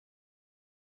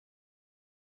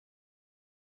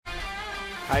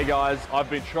Hey guys, I've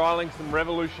been trialling some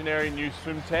revolutionary new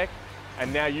swim tech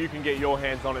and now you can get your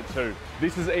hands on it too.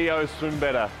 This is EO Swim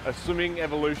Better, a swimming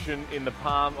evolution in the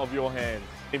palm of your hands.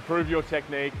 Improve your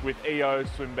technique with EO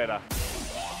Swim Better.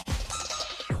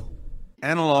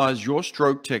 Analyze your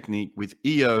stroke technique with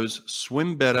EO's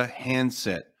Swim Better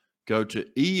handset. Go to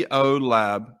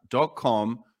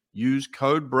eolab.com, use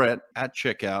code Brett at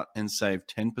checkout and save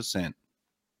 10%.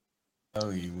 Oh,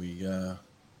 here we go.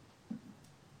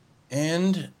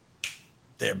 And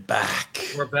they're back.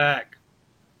 We're back.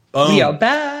 Boom. We are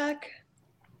back.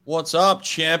 What's up,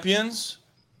 champions?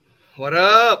 What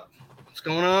up? What's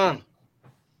going on?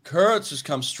 Kurtz has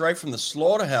come straight from the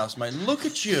slaughterhouse, mate. Look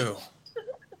at you.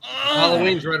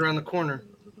 Halloween's right around the corner.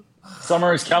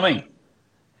 Summer is coming.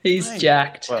 He's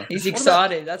jacked. Well, He's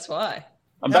excited. That's why.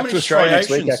 I'm back to Australia next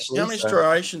week, actually. How many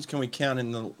striations can we count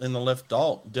in the left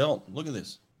delt? Look at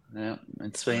this. Yeah,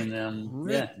 it's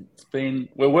been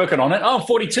we're working on it. Oh,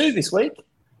 42 this week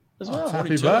as well.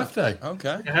 Happy birthday.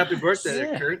 Okay. Yeah, happy birthday,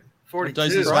 there, Kurt. 42. What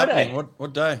days is Friday. happening?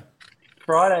 What day?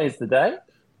 Friday is the day.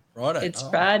 Friday. It's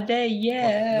Friday,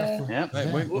 yeah. Yeah. Hey,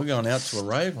 we're going out to a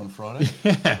rave on Friday.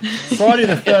 Friday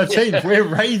the 13th. We're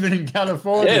raving in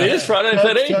California. Yeah, it is Friday the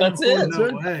 13th. That's it.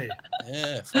 No way.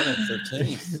 Yeah, Friday the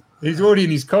 13th. He's already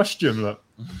in his costume, look.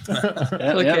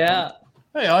 Look out.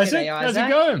 Hey, Isaac. G'day, How's it Isaac.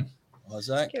 going?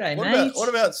 Isaac. G'day, what mate. What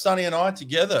about Sonny and I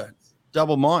together?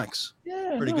 Double mics.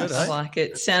 Yeah, Pretty good, I eh? like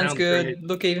it. Sounds Sounds good. great.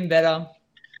 Look even better.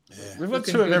 Yeah. We've got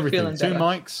Looking two of good, everything. feeling 2 better.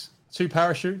 mics, 2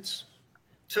 parachutes.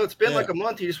 So it's been Yeah. like a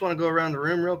month. You just want to go around the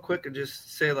room real quick and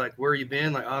just say, like, where you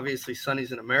been? Like, obviously,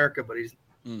 Sonny's in America, but he's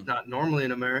not normally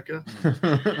in America.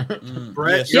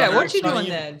 Brett, Yes. Yeah, you're what you Sonny, doing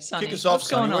there, Sonny? Kick us off,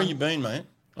 What's going Sonny. Where on? you been, mate?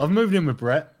 I've moved in with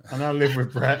Brett. I now live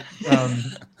with Brett.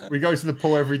 We go to the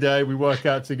pool every day. We work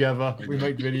out together. We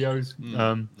make videos.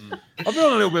 I've been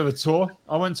on a little bit of a tour.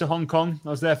 I went to Hong Kong. I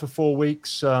was there for 4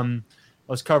 weeks. I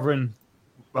was covering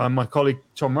my colleague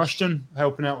Tom Rushton,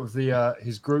 helping out with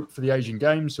his group for the Asian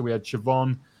Games. So we had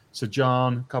Siobhan,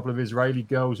 Sajan, a couple of Israeli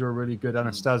girls who were really good,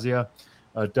 Anastasia,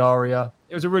 Daria.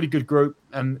 It was a really good group,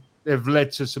 and they've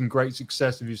led to some great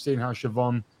success. If you've seen how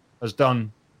Siobhan has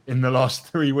done in the last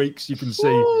 3 weeks, you can see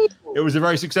it was a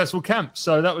very successful camp.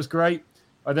 So that was great.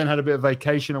 I then had a bit of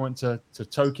vacation. I went to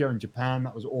Tokyo in Japan.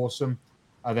 That was awesome.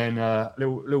 And then a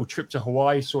little trip to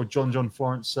Hawaii, saw John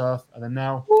Florence surf. And then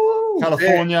now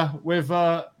California with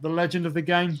the legend of the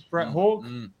game, Brett Hawke.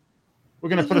 We're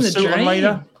going to put a Living the suit on dream.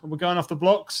 later. And we're going off the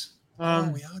blocks. We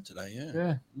are today, yeah.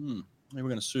 Yeah. Maybe we're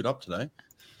going to suit up today.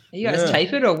 Are you guys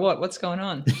tapered or what? What's going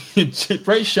on?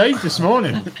 Brett shaved this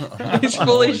morning. He's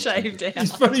fully shaved out.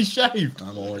 He's fully shaved.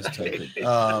 I'm always tapered.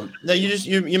 No,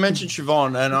 you mentioned Siobhan,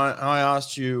 and I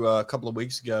asked you a couple of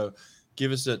weeks ago,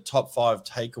 give us a top 5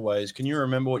 takeaways. Can you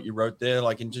remember what you wrote there?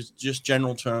 Like in just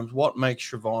general terms, what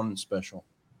makes Siobhan special?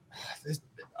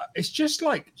 It's just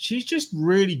like she's just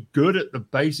really good at the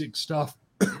basic stuff.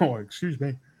 Oh, excuse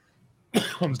me.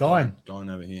 I'm dying. Dying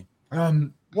over here.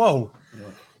 Whoa.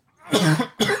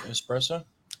 Espresso?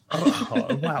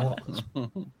 Oh, wow.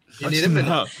 You need a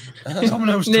minute. Someone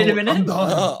else Need a talk. minute? I'm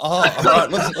dying. All right.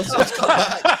 Let's come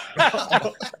back.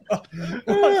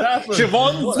 What's happened?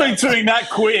 Siobhan's been doing that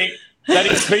quick that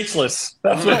he's speaceless.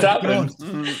 That's what's happened.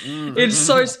 It's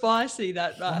so spicy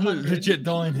that I'm 100. legit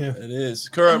dying here. It is.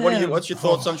 Kurt, what's your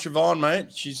thoughts on Siobhan,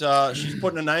 mate? She's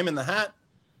putting her name in the hat.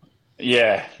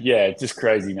 Yeah, just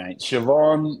crazy, mate.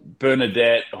 Siobhan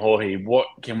Bernadette Jorge, what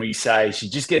can we say? She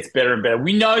just gets better and better.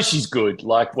 We know she's good.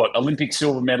 Like, Olympic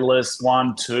silver medalist,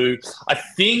 1, 2. I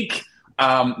think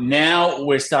now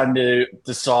we're starting to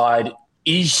decide,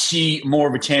 is she more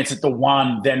of a chance at the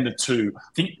 1 than the 2? I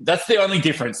think that's the only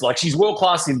difference. Like, she's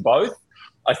world-class in both.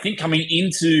 I think coming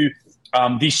into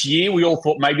this year, we all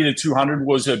thought maybe the 200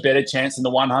 was a better chance than the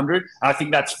 100. And I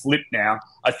think that's flipped now.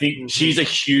 I think she's a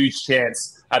huge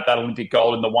chance at that Olympic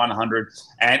gold in the 100,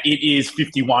 and it is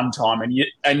 51 time. And you're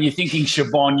thinking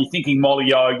Siobhan, you're thinking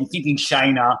Molly O, you're thinking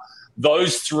Shayna.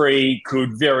 Those 3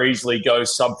 could very easily go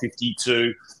sub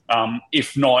 52,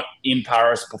 if not in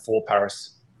Paris, before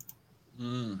Paris.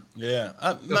 Yeah.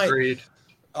 Mate, Agreed.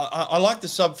 I like the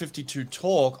sub 52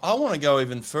 talk. I want to go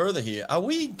even further here. Are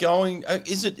we going?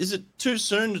 Is it too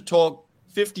soon to talk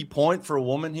 50 point for a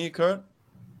woman here, Kurt?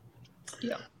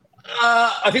 Yeah.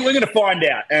 I think we're going to find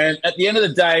out. And at the end of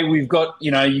the day, we've got,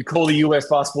 you call the US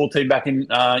basketball team back in,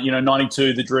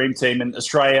 92, the dream team in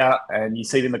Australia, and you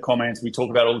see it in the comments. We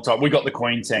talk about it all the time. We got the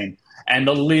Queen team, and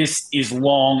the list is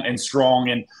long and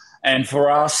strong. And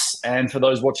for us and for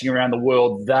those watching around the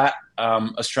world, that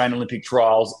Australian Olympic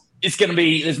trials, it's going to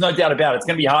be, there's no doubt about it, it's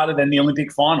going to be harder than the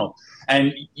Olympic final.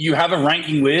 And you have a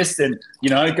ranking list and,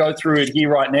 go through it here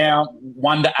right now,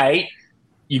 1 to 8.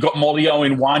 You got Molly O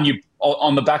in 1. You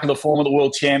on the back of the form of the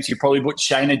world champs. You probably put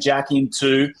Shayna Jack in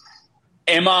 2.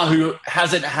 Emma, who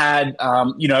hasn't had,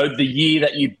 the year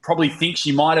that you probably think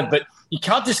she might have, but you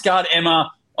can't discard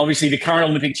Emma, obviously the current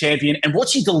Olympic champion, and what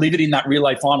she delivered in that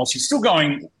relay final. She's still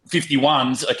going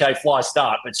 51s, okay, fly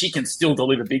start, but she can still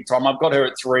deliver big time. I've got her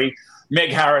at 3,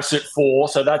 Meg Harris at 4,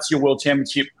 so that's your world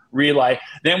championship relay.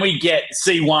 Then we get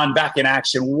C1 back in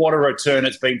action. What a return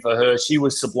it's been for her. She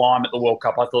was sublime at the World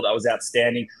Cup. I thought that was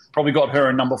outstanding. Probably got her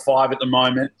in number 5 at the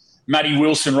moment. Maddie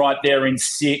Wilson right there in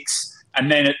 6. And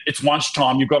then it's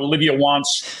lunchtime. You've got Olivia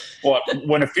Wunsch,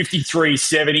 won a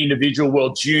 53.7 individual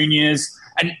world juniors.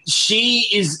 And she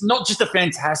is not just a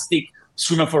fantastic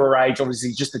swimmer for her age,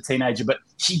 obviously just a teenager, but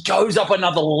she goes up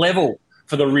another level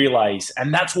for the relays.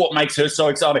 And that's what makes her so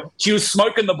exciting. She was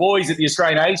smoking the boys at the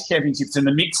Australian Age Championships in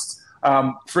the mixed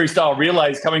freestyle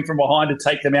relays, coming from behind to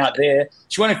take them out there.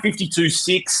 She won a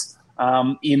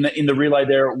 52.6 in the relay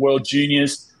there at World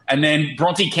Juniors. And then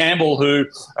Bronte Campbell, who,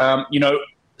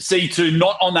 C2,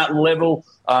 not on that level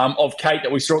of Kate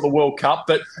that we saw at the World Cup,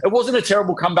 but it wasn't a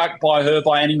terrible comeback by her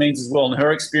by any means as well, and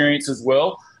her experience as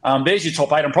well. There's your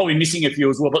top 8. I'm probably missing a few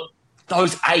as well, but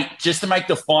those 8 just to make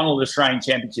the final of the Australian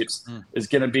Championships is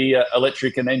going to be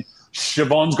electric. And then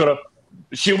Siobhan's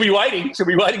she'll be waiting. She'll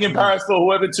be waiting in Paris for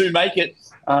whoever to make it.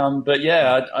 But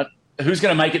yeah, who's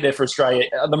going to make it there for Australia?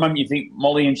 At the moment, you think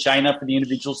Molly and Shayna for the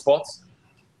individual spots?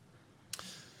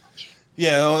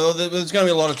 Yeah, well, there's going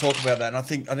to be a lot of talk about that, and I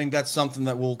think that's something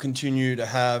that we'll continue to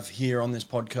have here on this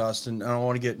podcast. And I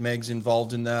want to get Megs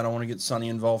involved in that. I want to get Sunny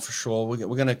involved for sure. We're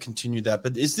going to continue that.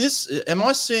 But am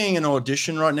I seeing an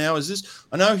audition right now?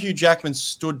 I know Hugh Jackman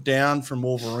stood down from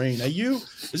Wolverine.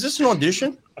 Is this an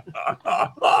audition?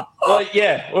 Well,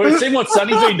 yeah. We've seen what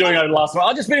Sunny's been doing over the last month.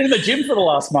 I've just been in the gym for the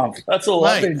last month. That's all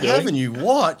I've been doing. Haven't you?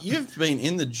 What? You've been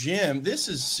in the gym. This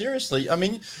is seriously, I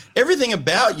mean, everything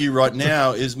about you right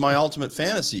now is my ultimate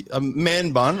fantasy. A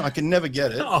man bun. I can never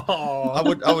get it. I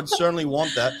would certainly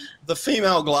want that. The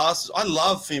female glasses. I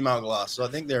love female glasses. I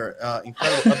think they're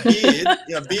incredible.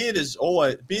 A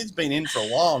beard. Beard's been in for a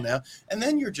while now. And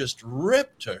then you're just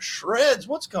ripped to shreds.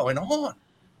 What's going on?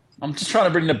 I'm just trying to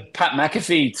bring the Pat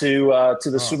McAfee to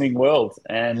the swimming world,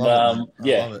 and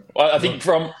I think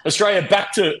from Australia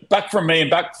back from me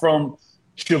and back from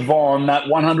Siobhan, that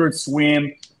 100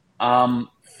 swim,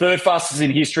 third fastest in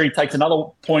history, takes another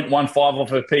 0.15 off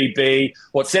her PB.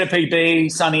 Set a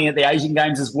PB, Sunny at the Asian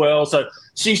Games as well. So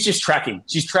she's just tracking.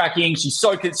 She's tracking.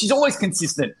 She's always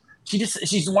consistent.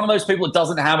 She's one of those people that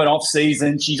doesn't have an off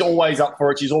season. She's always up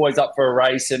for it. She's always up for a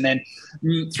race, and then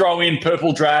throw in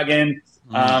Purple Dragon.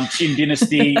 Chin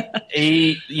Dynasty,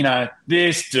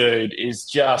 this dude is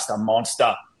just a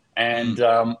monster. And,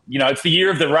 it's the year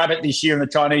of the rabbit this year in the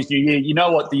Chinese New Year. You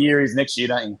know what the year is next year,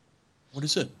 don't you? What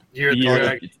is it? Year of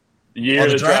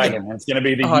the Dragon. It's going to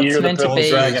be the year of the Purple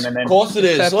Dragon. And then, of course it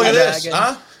is. Look at this.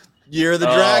 Huh? Year of the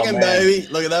Dragon, man. baby.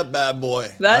 Look at that bad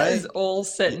boy. That is all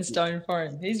set in stone for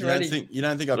him. He's ready. You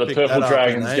don't think I picked Purple that up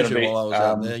in Asia be, while I was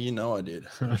out there? You know I did.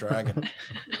 Dragon.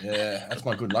 Yeah, that's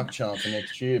my good luck charm for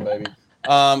next year, baby.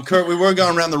 Kurt, we were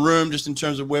going around the room just in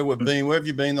terms of where we've been. Where have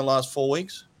you been the last 4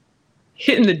 weeks?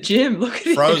 Hitting the gym. Look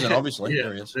at Frozen, obviously. Yeah,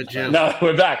 the gym. No,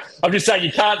 we're back. I'm just saying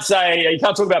you can't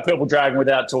talk about Purple Dragon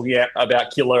without talking about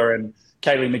Killer and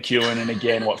Kaylee McEwen. And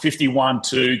again,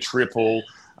 51-2 triple,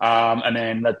 and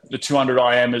then the 200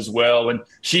 IM as well. And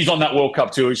she's on that World Cup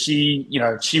tour. She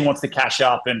wants to cash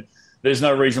up, and there's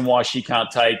no reason why she can't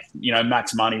take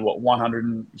max money.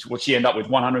 What she end up with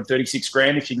 136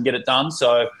 grand if she can get it done.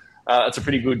 So. It's a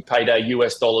pretty good payday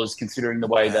US dollars considering the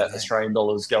way that Australian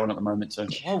dollars going at the moment too.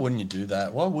 Why wouldn't you do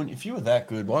that? If you were that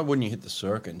good, why wouldn't you hit the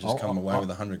circuit and just come away with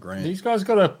 100 grand? These guys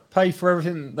got to pay for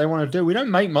everything they want to do. We don't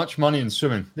make much money in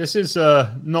swimming. This is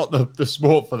not the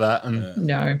sport for that. And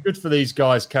no, good for these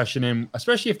guys cashing in,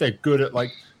 especially if they're good at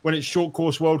when it's short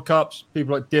course World Cups.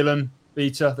 People like Dylan,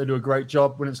 Beta, they do a great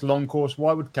job. When it's long course,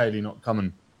 why would Kaylee not come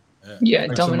and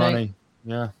make some money?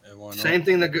 Yeah. Same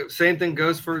thing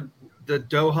goes for the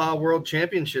Doha World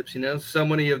Championships. So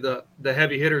many of the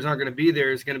heavy hitters aren't going to be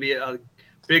there. It's going to be a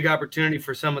big opportunity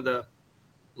for some of the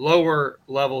lower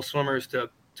level swimmers to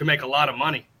make a lot of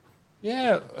money.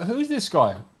 Yeah, who's this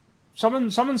guy?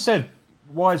 Someone said,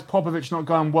 why is Popovich not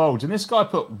going worlds? And this guy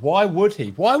put, why would he?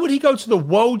 Why would he go to the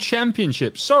World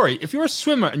Championships? Sorry, if you're a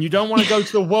swimmer and you don't want to go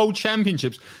to the World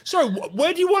Championships, sorry,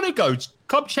 where do you want to go?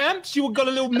 Club champs? You got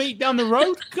a little meet down the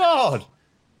road? God.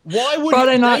 Why would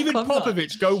David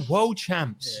Popovich go world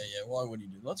champs? Yeah. Why would he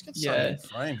do? Let's get something in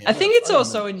frame here. I think it's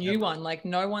also a new one.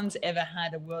 No one's ever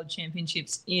had a world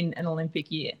championships in an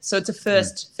Olympic year. So it's a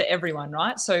first for everyone,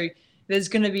 right? So there's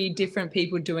going to be different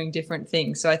people doing different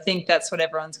things. So I think that's what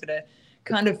everyone's going to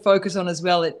kind of focus on as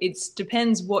well. It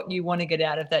depends what you want to get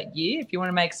out of that year. If you want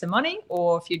to make some money,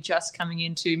 or if you're just coming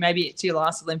into, maybe it's your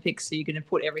last Olympics, so you're going to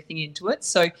put everything into it.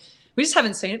 So we just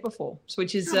haven't seen it before,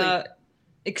 which is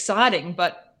exciting,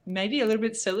 but maybe a little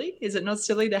bit silly. Is it not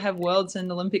silly to have Worlds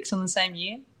and Olympics on the same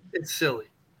year? It's silly.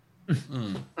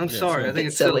 I'm sorry. I think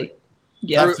it's silly.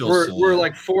 Yeah, we're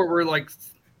like 4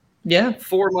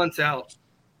 months out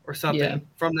or something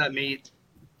from that meet.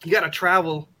 You got to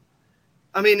travel.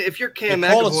 I mean, if you're Cam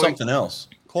McAvoy, call it something else.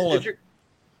 If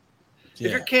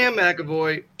you're Cam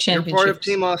McAvoy, you're part of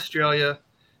Team Australia.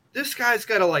 This guy's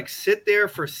got to like sit there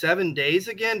for 7 days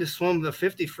again to swim the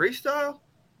 50 freestyle.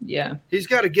 Yeah, he's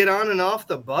got to get on and off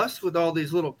the bus with all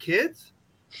these little kids.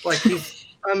 Like I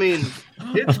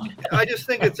just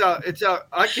think it's out.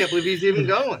 I can't believe he's even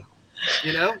going.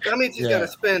 That means he's got to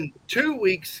spend 2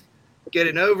 weeks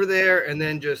getting over there and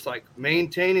then just like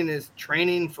maintaining his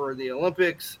training for the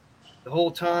Olympics the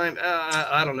whole time.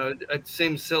 I don't know. It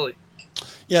seems silly.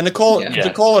 Yeah, to call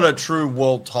it a true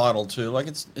world title too. Like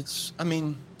it's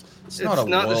not a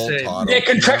world title. They're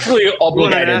contractually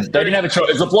obligated. They didn't have a choice.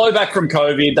 It's a blowback from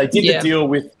COVID. They did the deal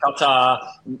with Qatar.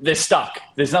 They're stuck.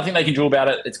 There's nothing they can do about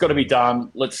it. It's got to be done.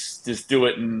 Let's just do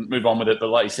it and move on with it. But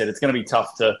like you said, it's going to be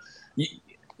tough to.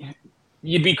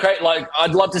 You'd be great. Like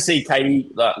I'd love to see Katie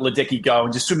Ledecky go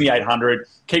and just swim the 800,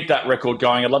 keep that record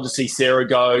going. I'd love to see Sarah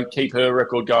go, keep her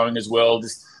record going as well.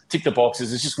 Just tick the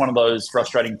boxes. It's just one of those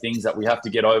frustrating things that we have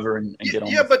to get over and get on.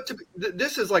 Yeah, but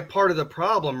this is like part of the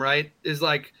problem, right? Is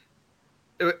like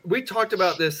we talked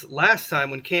about this last time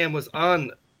when Cam was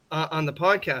on the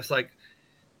podcast. Like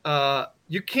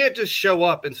you can't just show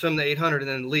up and swim the 800 and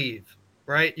then leave.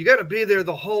 Right, you got to be there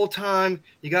the whole time.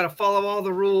 You got to follow all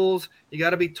the rules. You got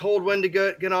to be told when to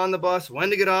get on the bus, when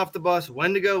to get off the bus,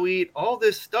 when to go eat. All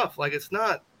this stuff. Like it's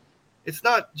not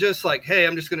just like, hey,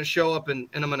 I'm just going to show up and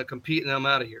I'm going to compete and I'm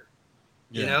out of here.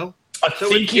 I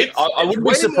wouldn't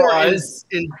be surprised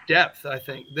in depth. I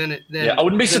think I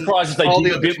wouldn't be surprised if they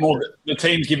give a bit more. The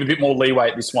teams give a bit more leeway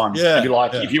at this one. Yeah, be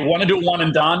like, if you want to do a one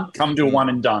and done, come do a one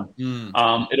and done.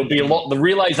 It'll be a lot. The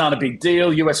relays aren't a big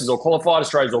deal. US is all qualified.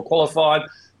 Australia's all qualified.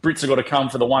 Brits have got to come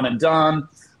for the one and done.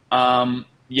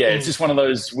 It's just one of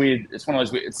those weird. It's one of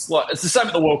those weird. It's the same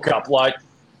at the World Cup. Like,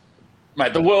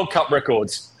 mate, the World Cup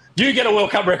records. You get a World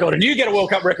Cup record, and you get a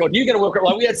World Cup record, and you get a World Cup.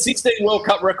 Like we had 16 World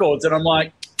Cup records, and I'm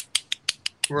like.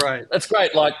 Right. That's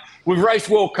great. Like we've raced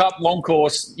World Cup long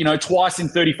course, twice in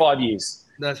 35 years.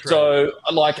 That's right. So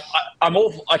like I'm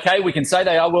all okay. We can say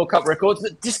they are World Cup records,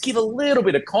 but just give a little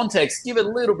bit of context, give it a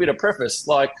little bit of preface.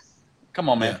 Like, come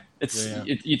on, man.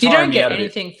 You don't get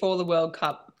anything for the World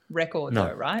Cup record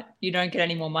though, right? You don't get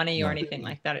any more money or anything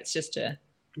like that. It's just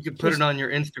you could put it on your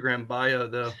Instagram bio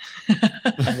though.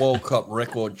 World Cup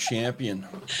record champion.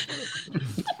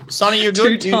 Sonny, you're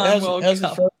good. How's the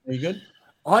first? Are you good?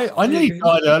 I nearly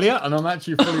died earlier, and I'm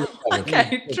actually fully recovered.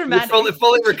 Okay, dramatic.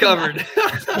 Fully recovered.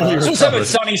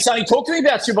 Sonny, talk to me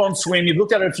about Siobhan's swim. You've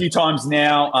looked at it a few times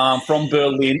now from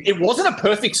Berlin. It wasn't a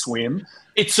perfect swim.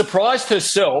 It surprised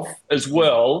herself as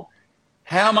well.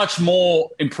 How much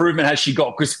more improvement has she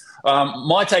got? Because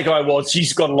my takeaway was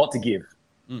she's got a lot to give.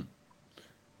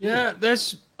 Yeah,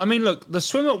 look, the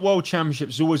swim at World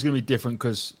Championships is always going to be different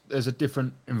because there's a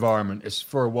different environment. It's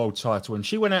for a world title. And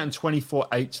she went out in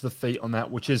 24.8 to the feet on that,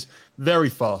 which is very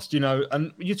fast,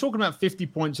 and you're talking about 50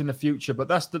 points in the future, but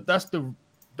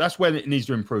that's where it needs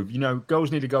to improve.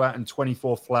 Girls need to go out in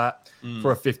 24 flat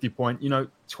for a 50 point,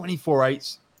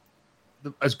 24.8's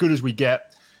as good as we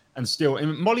get. And still,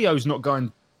 Molly O's not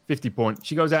going 50 points.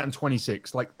 She goes out in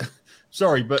 26. Like,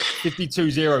 sorry, but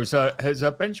 52.0 is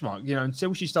her benchmark.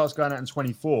 Until she starts going out in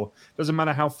 24, doesn't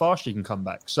matter how fast she can come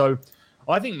back. So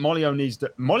I think Molly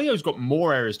O's got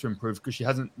more areas to improve because she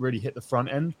hasn't really hit the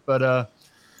front end. But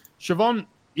Siobhan,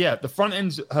 the front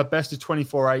end's her best is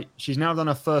 24.8. She's now done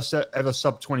her first ever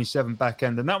sub 27 back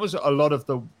end. And that was a lot of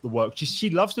the work. She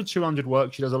loves the 200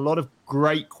 work. She does a lot of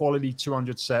great quality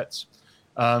 200 sets.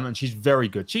 And she's very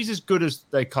good. She's as good as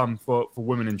they come for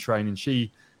women in training.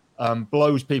 She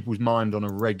blows people's mind on a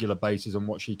regular basis on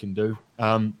what she can do.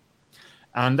 And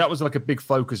that was like a big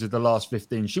focus of the last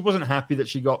 15. She wasn't happy that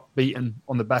she got beaten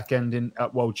on the back end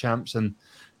at World Champs. And,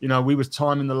 we was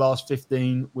timing the last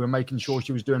 15. We were making sure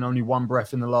she was doing only one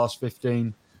breath in the last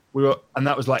 15. And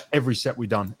that was like every set we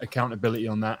done, accountability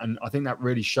on that. And I think that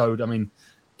really showed.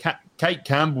 Kate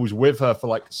Campbell's with her for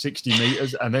like 60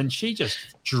 meters, and then she just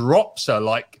drops her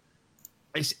like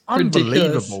it's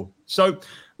unbelievable. Ridiculous. So,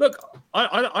 look,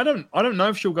 I don't know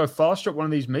if she'll go faster at one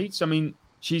of these meets.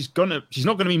 She's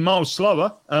not gonna be miles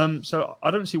slower. So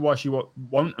I don't see why she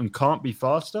won't and can't be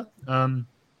faster.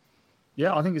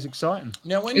 yeah, I think it's exciting.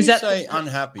 Now, when Is you that- say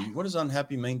unhappy, what does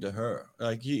unhappy mean to her?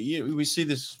 Like, we see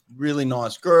this really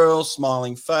nice girl,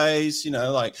 smiling face,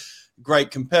 like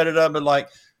great competitor, but like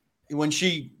when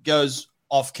she goes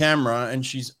off camera and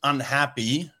she's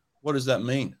unhappy, what does that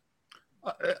mean?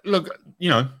 Look,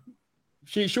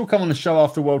 she'll come on the show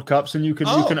after World Cups, and you can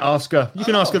ask her. You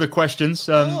can ask her the questions.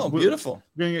 Beautiful.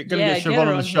 We're going to Yeah, get get Siobhan her on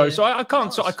the on show, here. so I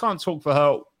can't talk for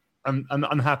her. And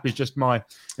unhappy is just my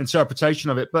interpretation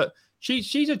of it. But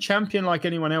she's a champion like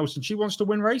anyone else, and she wants to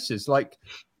win races. Like,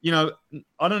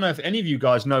 I don't know if any of you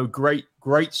guys know great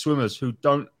swimmers who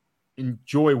don't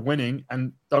enjoy winning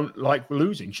and don't like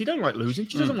losing. She don't like losing.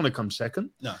 She doesn't want to come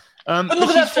second. No. But look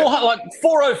at that 400, like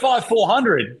 405,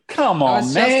 400. Come I was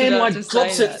on, just man! about Like to say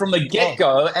drops it that. from the get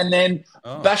go, and then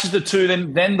bashes the 2,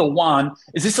 then the 1.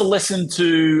 Is this a lesson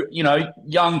to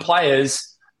young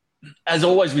players? As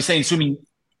always, we see in swimming,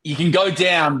 you can go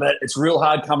down, but it's real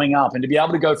hard coming up. And to be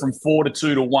able to go from 4 to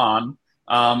 2 to 1,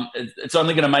 it's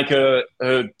only going to make her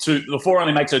 2. The 4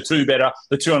 only makes her 2 better.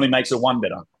 The 2 only makes her 1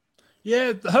 better.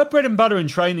 Yeah, her bread and butter in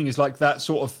training is like that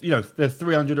sort of, the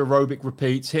 300 aerobic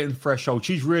repeats, hitting threshold.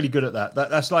 She's really good at that.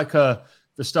 That's like the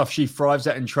stuff she thrives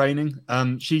at in training.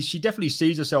 She definitely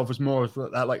sees herself as more of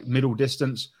that like middle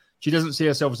distance. She doesn't see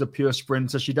herself as a pure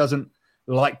sprinter. She doesn't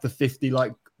like the 50,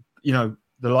 like, the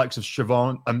likes of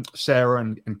Siobhan and Sarah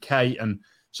and Kate and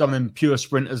some of them pure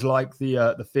sprinters like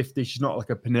the 50. She's not like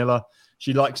a Pernilla.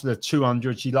 She likes the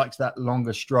 200. She likes that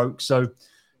longer stroke. So,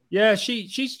 yeah,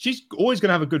 she's always going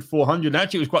to have a good 400. And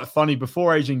actually, it was quite funny.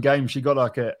 Before Asian Games, she got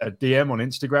like a DM on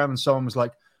Instagram, and someone was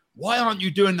like, "Why aren't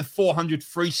you doing the 400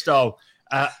 freestyle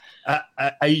at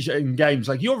Asian Games?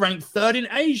 Like, you're ranked 3rd in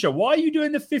Asia. Why are you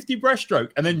doing the 50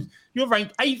 breaststroke? And then you're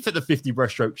ranked 8th at the 50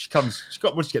 breaststroke. She's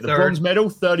got what she get the 3rd. bronze medal,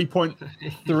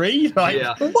 30.3.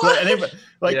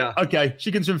 Like, Yeah. Okay, she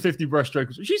can swim 50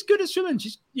 breaststroke. She's good at swimming.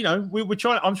 She's, we're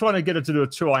trying. I'm trying to get her to do a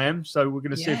 2 IM. So we're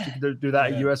going to see if she can do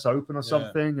that at US Open or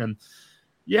something. And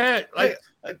yeah, like.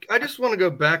 I just want to go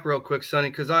back real quick, Sonny,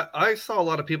 because I saw a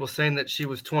lot of people saying that she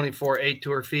was 24.8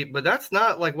 to her feet, but that's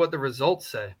not like what the results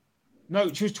say. No,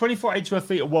 she was 24.8 to her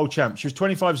feet at World Champ. She was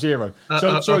 25.0.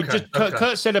 Okay.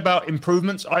 Kurt said about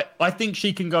improvements. I think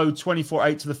she can go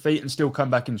 24.8 to the feet and still come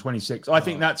back in 26. I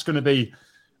think that's going to be.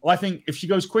 I think if she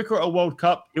goes quicker at a World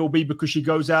Cup, it will be because she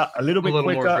goes out a little bit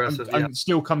quicker and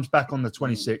still comes back on the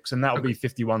 26, and that will be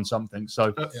 51 something.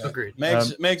 So agreed.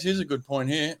 Megs, here's a good point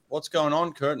here. What's going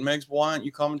on, Kurt and Megs? Why aren't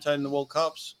you commentating the World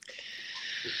Cups?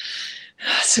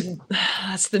 That's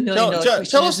the $1 million question.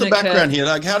 Tell us the background Kurt? here.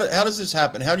 Like, how does this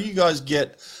happen? How do you guys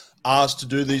get asked to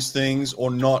do these things or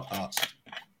not asked?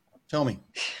 Tell me.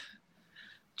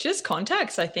 Just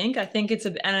contacts, I think. I think it's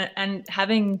and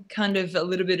having kind of a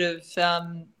little bit of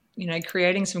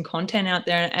creating some content out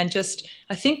there, and just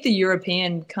I think the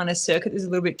European kind of circuit is a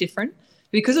little bit different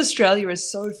because Australia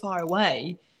is so far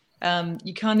away.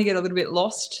 You kind of get a little bit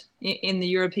lost in the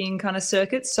European kind of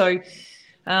circuit. So,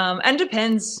 and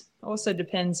depends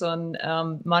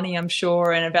on money, I'm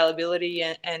sure, and availability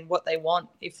and what they want.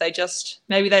 If they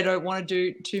maybe they don't want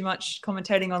to do too much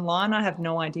commentating online, I have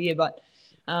no idea, but.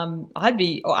 I'd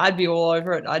be all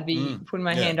over it. I'd be putting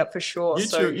my hand up for sure.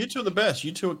 You two are the best.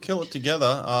 You two will kill it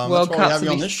together. World that's why we Cups have you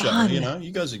will on be this fun. show.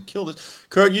 You guys have killed it.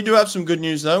 Kurt, you do have some good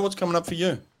news though. What's coming up for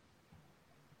you?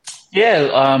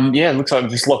 Yeah, it looks like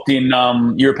we've just locked in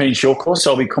European short course,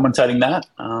 so I'll be commentating that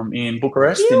in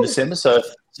Bucharest in December. So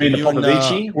me and the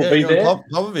Popovici will be there.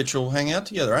 Popovic will hang out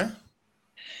together, eh?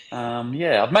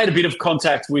 I've made a bit of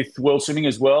contact with World Swimming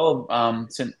as well.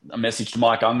 Sent a message to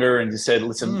Mike Unger and just said,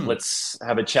 listen, let's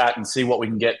have a chat and see what we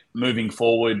can get moving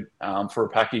forward for a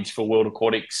package for World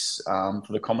Aquatics for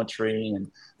the commentary, and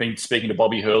been speaking to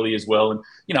Bobby Hurley as well. And,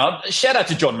 shout out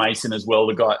to John Mason as well.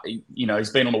 The guy, he's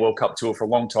been on the World Cup tour for a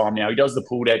long time now. He does the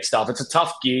pool deck stuff. It's a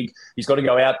tough gig. He's got to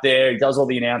go out there. He does all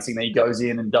the announcing. Then he goes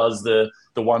in and does the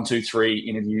 1, 2, 3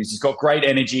 interviews. He's got great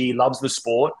energy. He loves the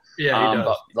sport. Yeah, he does.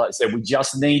 But like I said, we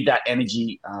just need that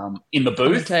energy in the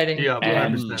booth. Yeah,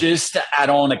 and 100%. just to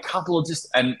add on a couple of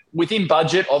and within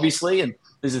budget, obviously. And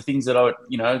there's the things that I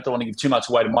don't want to give too much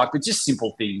away to Mike, but just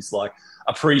simple things like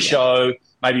a pre-show,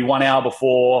 maybe 1 hour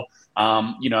before,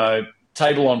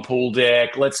 table on pool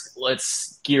deck.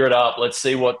 Let's gear it up. Let's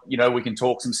see what, we can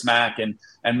talk some smack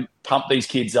and pump these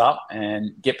kids up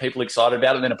and get people excited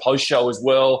about it. And then a post show as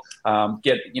well.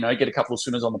 Get a couple of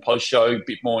swimmers on the post show, a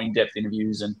bit more in-depth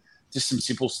interviews and just some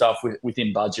simple stuff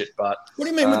within budget. But what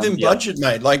do you mean within budget,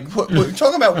 mate? Like we're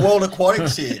talking about World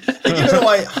Aquatics here. You're giving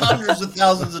away hundreds of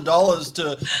thousands of dollars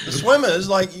to the swimmers.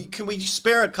 Like, can we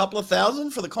spare a couple of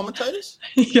thousand for the commentators?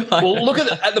 Well, look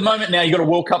at the moment now. You've got a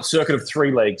World Cup circuit of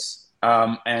 3 legs.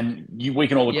 And we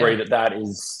can all agree that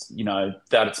is,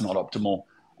 that it's not optimal.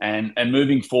 And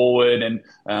moving forward,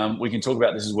 and we can talk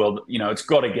about this as well, it's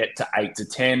got to get to 8 to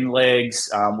 10 legs.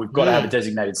 We've got to have a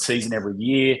designated season every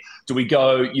year. Do we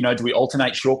go, do we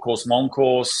alternate short course, long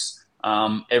course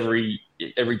every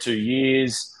 2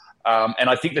 years? And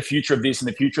I think the future of this and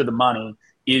the future of the money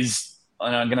is,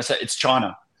 and I'm going to say it's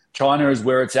China. China is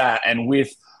where it's at. And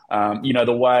with,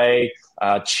 the way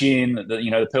Qin,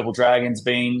 the Purple Dragon's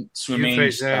been swimming,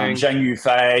 Zhang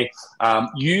Yufei.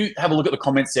 You have a look at the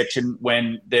comment section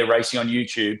when they're racing on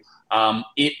YouTube.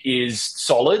 It is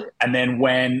solid. And then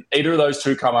when either of those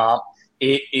two come up,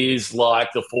 it is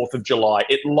like the 4th of July.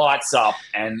 It lights up.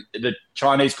 And the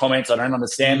Chinese comments, I don't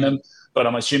understand them, but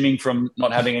I'm assuming from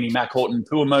not having any Matt Horton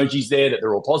poo emojis there that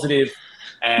they're all positive.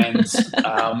 And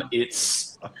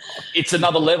it's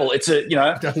another level. It's a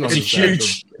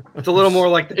huge. It's a little more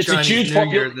like the it's Chinese a huge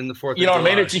New Year than the 4th of July. You know what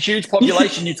I mean? It's a huge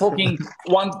population. You're talking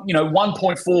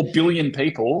 1.4 billion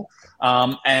people.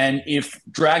 And if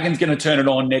Dragon's going to turn it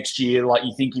on next year, like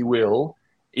you think you will,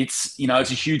 it's a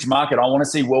huge market. I want to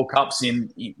see World Cups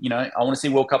in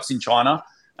China.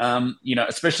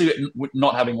 Especially with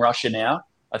not having Russia now.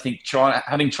 I think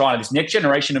having China, this next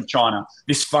generation of China,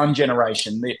 this fun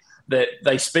generation, that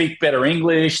they speak better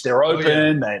English, they're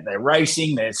open, they're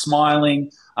racing, they're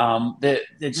smiling. They're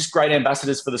just great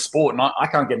ambassadors for the sport, and I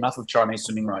can't get enough of Chinese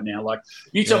swimming right now. Like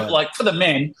like for the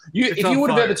men, if you would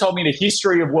have ever told me the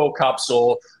history of World Cups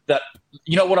or that,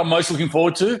 what I'm most looking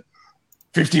forward to,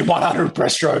 50 and 100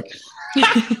 breaststroke.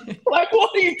 Like,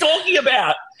 what are you talking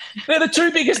about? They're the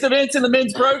two biggest events in the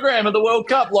men's program of the World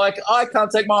Cup. Like, I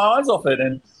can't take my eyes off it,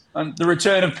 and the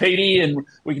return of Petey, and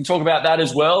we can talk about that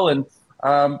as well. And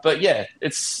but yeah,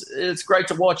 it's great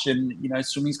to watch, and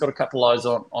swimming's got to capitalize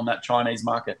on that Chinese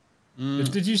market.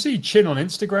 Did you see Qin on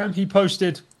Instagram? He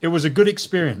posted, "It was a good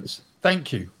experience.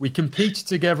 Thank you. We competed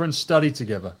together and studied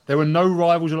together. There were no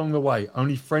rivals along the way,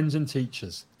 only friends and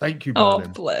teachers. Thank you, Berlin." Oh,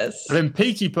 bless. And then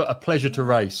Petey put a pleasure to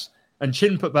race, and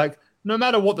Qin put back, "No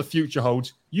matter what the future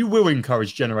holds, you will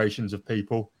encourage generations of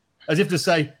people." As if to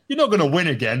say, you're not going to win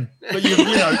again, but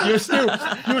you're still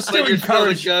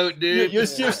encouraged. You're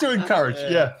still encouraged.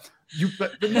 Yeah.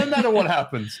 But no matter what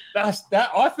happens, I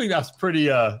think that's pretty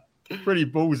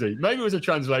ballsy. Maybe it was a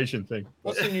translation thing.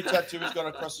 What's the new tattoo he's got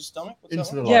across his stomach?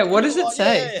 Into the light. Yeah, what does it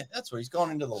say? Yeah, that's where he's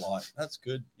gone into the light. That's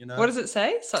good. What does it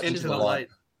say? Such Into as the what? light.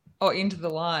 Oh, into the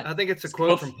light. I think it's a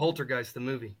quote from Poltergeist, the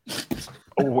movie.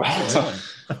 Oh, wow.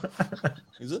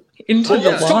 Is it? Into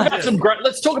the light.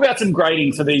 Let's talk about some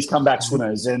grading for these comeback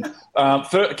swimmers. And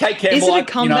for Kate Campbell, is it a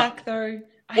comeback though?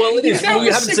 Well, it is. That We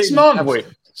was haven't 6 seen months. have we?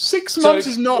 6 months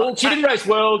is not. Well, she didn't race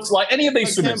Worlds like any of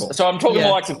these swimmers. Campbell. So I'm talking the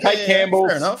likes of Kate Campbell,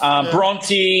 fair enough.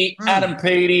 Bronte, Adam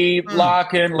Peaty,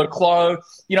 Larkin, Leclos.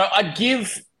 I'd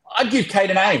give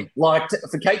Kate an A. Like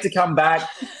for Kate to come back,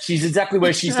 she's exactly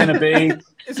where she's going to be.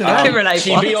 Give her an A+.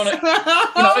 She'd be on it.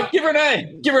 Give her an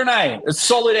A. Give her an A. A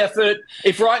solid effort.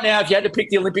 If you had to pick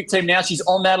the Olympic team now, she's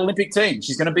on that Olympic team.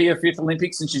 She's going to be her 5th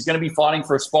Olympics, and she's going to be fighting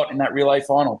for a spot in that relay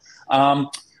final.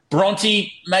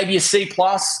 Bronte, maybe a C+,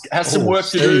 has some work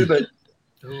to do, but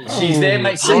she's there,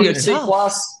 mate. C+.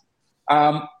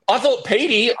 I thought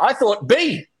Petey, I thought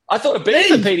B. I thought a B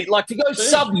for Petey. Like to go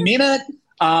sub-minute.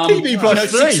 PB plus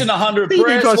 3. 6 and 100 PB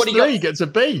breast. plus What do you 3 gets a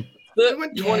B.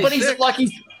 But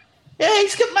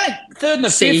he's got, mate, 3rd and a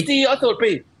 50. I thought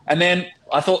B. And then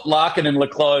I thought Larkin and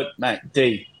Leclos, mate,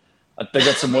 D. They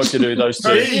got some work to do, those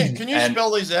two. Can you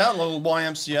spell these out, little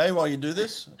YMCA, while you do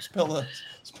this? Spell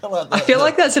out I feel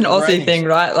like that's an Aussie thing,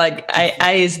 right? Like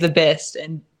A is the best,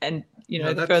 and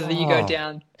the further you go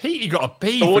down. Petey got a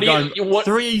B for going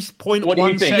 3.1 what do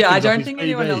you think? Yeah, I don't think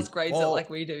anyone else grades it like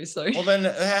we do. So, well, then,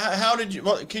 how did you?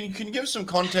 Well, can you give us some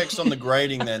context on the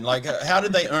grading then? Like, how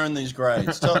did they earn these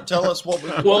grades? Tell us what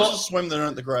was the swim that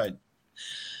earned the grade?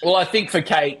 Well, I think for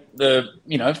Kate, the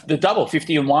double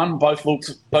 50 and 1 both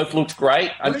looked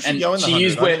great. Where did she go in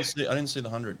the 100? I didn't see the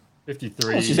 100.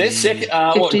 53. Oh, she's there second.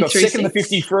 Got second the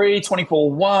 53,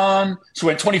 24-1. She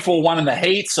went 24-1 in the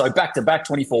heat, so back-to-back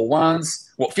 24-1s.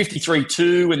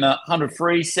 53-2 in the 100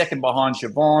 free, second behind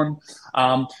Siobhan.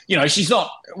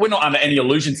 We're not under any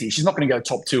illusions here. She's not going to go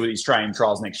top 2 of these training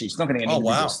trials next year. She's not going to get any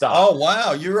individual start. Oh,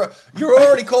 wow. You're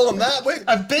already calling that?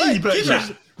 A B, but she's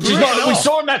not. We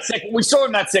saw him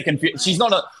that second. She's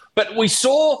not a. But we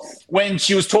saw when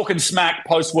she was talking smack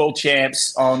post-World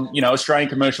Champs on, Australian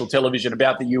commercial television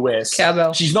about the US.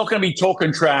 Cowbell. She's not going to be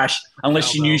talking trash unless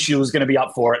she knew she was going to be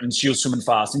up for it, and she was swimming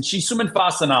fast. And she's swimming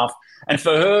fast enough. And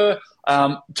for her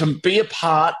to be a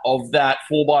part of that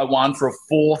 4x1 for a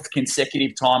 4th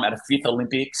consecutive time at a 5th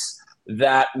Olympics,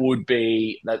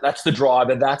 that's the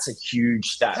driver. That's a huge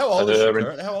stat. How old for is she, her.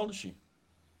 Kurt? How old is she?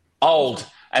 Old.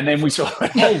 And then we saw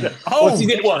What's she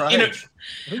did what? her In age?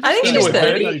 I think Into she's her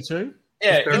 30. 32.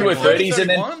 yeah, into her 30s, and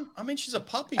then 31? I mean, she's a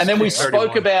puppy. and then we still.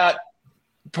 spoke about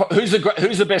who's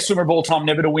the best swimmer of all time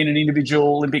never to win an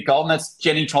individual Olympic gold, and that's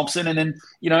Jenny Thompson. And then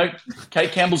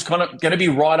Kate Campbell's kind of going to be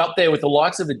right up there with the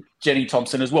likes of Jenny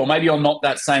Thompson as well. Maybe on not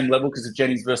that same level because of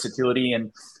Jenny's versatility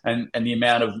and the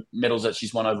amount of medals that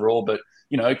she's won overall, but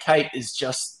Kate is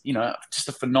just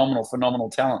a phenomenal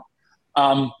talent.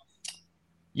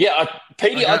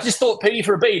 Petey. I just thought Petey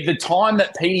for a B. The time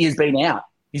that Petey has been out,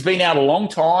 he's been out a long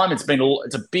time. It's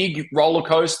a big roller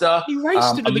coaster. He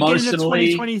raced at the beginning of emotionally.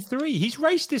 2023. He's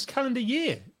raced this calendar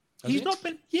year. He's not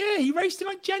been. Yeah, he raced in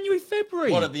like January,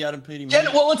 February. What at the Adam Peaty?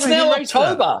 Well, it's now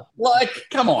October. Like,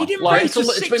 come on. He didn't Like, race it's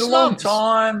for been a 6 long months.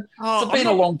 time. Oh, It's been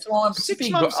a long time. 6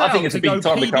 months. I think it's a big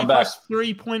time to come back.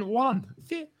 3.1.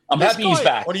 I'm happy he's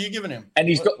back. What are you giving him? And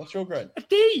he's got What's your grade? A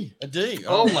D. A D.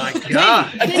 Oh my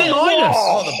god! a D minus.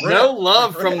 Oh, the Brit. No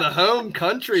love from the home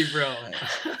country, bro.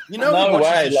 You know, No he watches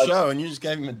way, the like- show, and you just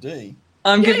gave him a D.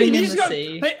 I'm giving him he's a got-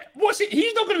 C. Hey, what's it?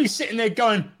 He's not going to be sitting there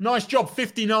going, "Nice job,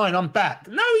 59. I'm back."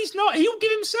 No, he's not. He'll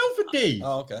give himself a D.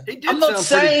 Oh, okay. He did I'm not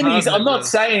sound pretty saying I'm positive, not though.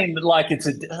 saying like it's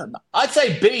a. I'd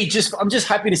say B. I'm just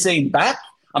happy to see him back.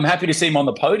 I'm happy to see him on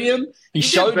the podium. He He did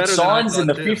showed better than I signs in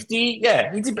the thought, too. 50.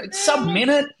 Yeah, he did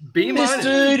sub-minute. B This minus.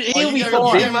 dude, Oh, he'll you be gave him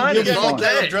fine. B minus. You gave him all a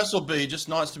day. Caleb Dressel B. Just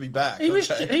nice to be back. He was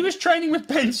Okay. he was training with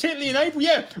Ben Titley in April.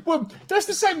 Yeah, well, that's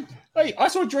the same. Hey, I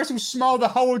saw Dressel smile the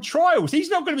whole trials. He's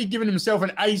not going to be giving himself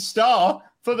an A star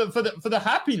for the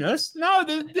happiness. No,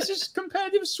 this is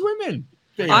competitive swimming.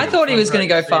 I thought he was going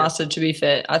to go faster, to be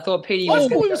fair. I thought Petey I was thought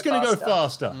he going was going to go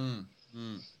faster. Mm,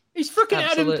 mm. He's freaking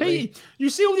Adam Absolutely. Peaty. You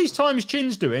see all these times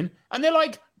Chin's doing, and they're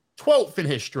like 12th in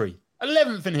history,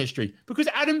 11th in history, because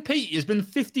Adam Peaty has been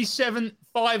 57,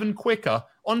 5 and quicker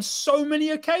on so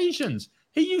many occasions.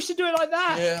 He used to do it like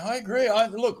that. Yeah, I agree.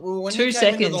 Look, when 2 he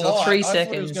came into seconds the or light, 3 I thought he was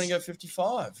seconds. going to go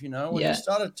 55. When Yeah. he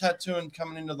started tattooing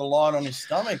coming into the light on his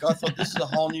stomach, I thought this is a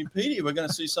whole new Petey. We're going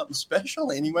to see something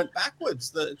special, and he went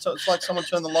backwards. It's like someone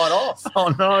turned the light off. Oh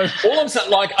no! All I'm saying,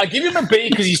 like, I give him a B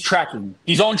because he's tracking.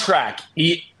 He's on track.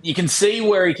 You can see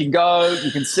where he can go.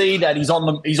 You can see that he's on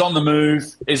the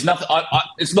move. There's nothing.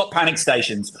 It's not panic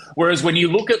stations. Whereas when you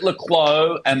look at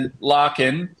Leclos and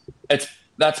Larkin,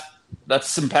 that's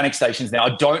some panic stations now.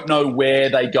 I don't know where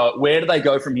they go. Where do they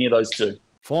go from here? Those two.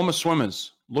 Former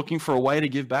swimmers looking for a way to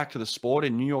give back to the sport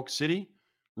in New York City?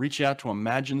 Reach out to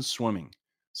Imagine Swimming.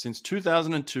 Since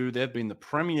 2002, they've been the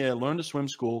premier learn to swim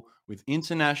school with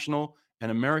international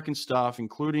and American staff,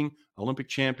 including Olympic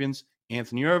champions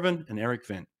Anthony Irvin and Eric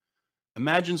Vent.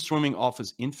 Imagine Swimming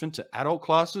offers infant to adult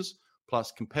classes,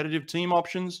 plus competitive team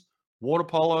options, water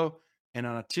polo, and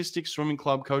an artistic swimming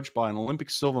club coached by an Olympic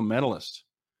silver medalist.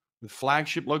 With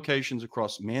flagship locations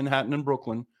across Manhattan and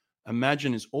Brooklyn,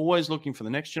 Imagine is always looking for the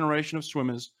next generation of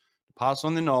swimmers to pass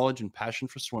on their knowledge and passion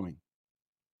for swimming.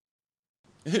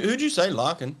 Who'd you say,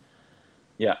 Larkin?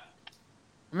 Yeah.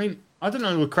 I mean, I don't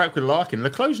know the crack with Larkin.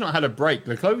 Leclos not had a break.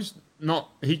 Leclos not.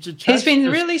 He's been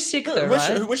really sick, though,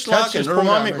 right? Which Chad's Larkin? just pulled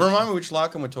Remind out. me which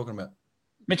Larkin we're talking about.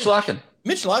 Mitch Larkin.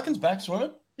 Mitch Larkin's back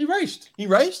swimming. He raced. He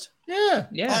raced? Yeah. I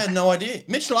Yeah. had no idea.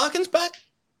 Mitch Larkin's back?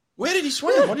 Where did he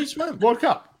swim? What did he swim? World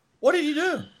Cup What did he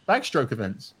do? backstroke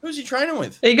events. Who's he training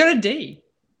with? He got a D.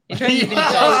 He trained with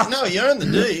Oh, no, he earned the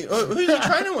D. Who's he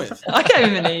training with? I gave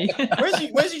him an E.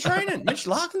 Where's he training? Mitch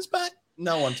Larkin's back?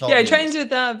 No one told Yeah, me. he trains with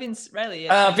Vince Rayleigh.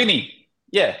 Yeah. Vinny.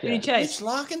 Yeah. Vinny Mitch Chase.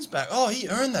 Larkin's back. Oh, he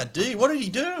earned that D. What did he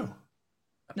do?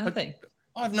 Nothing.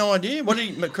 I have no idea.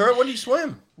 Kurt, what did he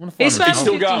swim? He swam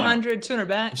still 50, going. 100, 200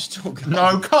 back. He's still going.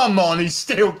 No, come on, he's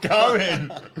still going.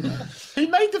 He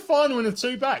made the final in a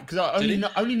 2 back because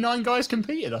only 9 guys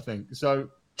competed, I think. So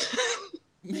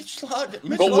Mitch Larkin.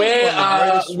 But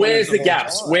where's the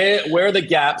gaps? Where are the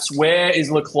gaps? Where is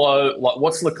Leclos? Like,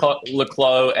 what's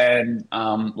Leclos and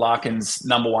Larkin's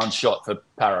number one shot for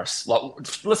Paris? Like,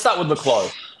 let's start with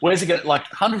Leclos. Where's he going? Like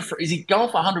 100? Is he going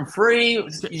for 100 free?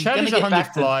 He's Chad going is to get 100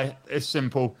 back to. fly. It's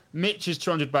simple. Mitch's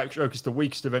 200 backstroke is the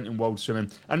weakest event in world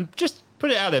swimming. And just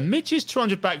put it out there, Mitch's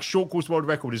 200 back short course world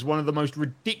record is one of the most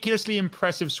ridiculously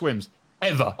impressive swims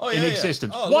ever in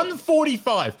existence. Oh, look.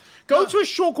 145. Go to a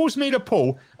short course meter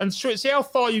pool and see how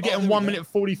far you get in there 1 we go. minute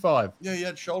 45. Yeah, he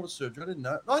had shoulder surgery. I didn't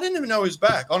know. I didn't even know he was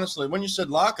back. Honestly, when you said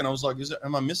Larkin, I was like,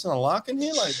 am I missing a Larkin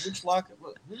here? Like, which Larkin?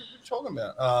 What are you talking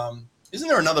about? Isn't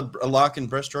there another Larkin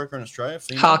breaststroker in Australia?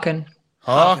 Female? Harkin.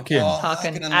 Harkin. Oh,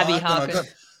 Harkin. and Abby Larkin.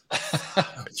 I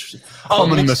Harkin.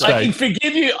 Common I mistake. can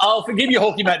forgive you. I'll forgive you,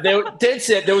 Hockey Matt. Dead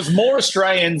set. There was more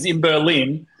Australians in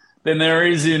Berlin than there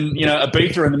is in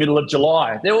Ibiza in the middle of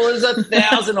July. There was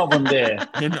 1,000 of them there.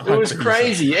 It was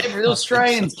crazy. Every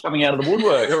Australians coming out of the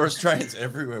woodwork. There were Australians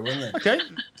everywhere, weren't there? Okay.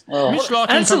 Oh. Mitch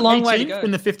Larkin That's a come long way to 18th go.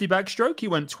 in the 50 backstroke. He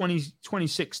went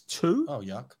 26.2. Oh,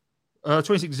 yuck.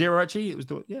 26.0 actually. It was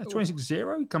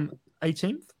 26.0. Come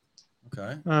 18th.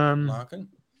 Okay. Um, Larkin.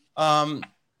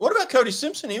 What about Cody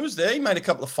Simpson? He was there. He made a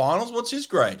couple of finals. What's his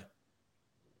grade?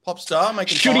 Pop star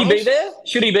making Should finals? he be there?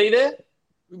 Should he be there?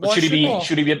 Why Should he be? shouldn't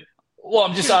Should he be? Well,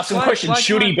 I'm just asking a question.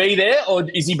 Should he be there, or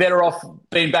is he better off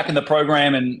being back in the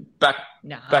program and back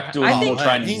doing I more think-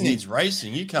 training? He needs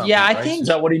racing. You can't. Yeah, beat I racing. think- Is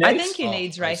that what he needs? I think he Oh,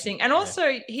 needs racing. racing, and Yeah.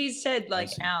 also he's said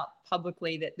Racing. out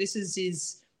publicly that this is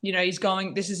his. He's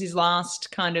going. This is his last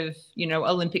kind of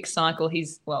Olympic cycle.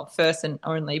 He's first and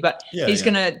only, but Yeah, he's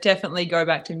yeah. going to definitely go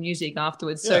back to music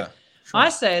afterwards. So Yeah, sure. I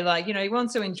say, he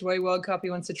wants to enjoy World Cup.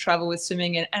 He wants to travel with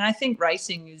swimming, and I think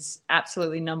racing is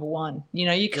absolutely number one.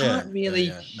 You can't really.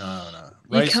 No.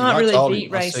 You Racing, can't I really told beat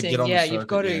him, I said, racing. get on the Yeah, you've circuit,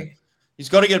 got to. yeah. He's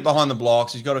got to get behind the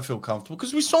blocks. He's got to feel comfortable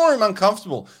because we saw him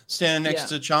uncomfortable standing next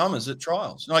Yeah. to Chalmers at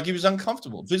trials. Like he was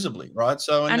uncomfortable visibly, right?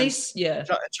 So And then he's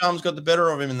Chalmers got the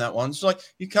better of him in that one. So like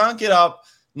you can't get up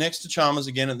next to Chalmers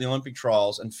again at the Olympic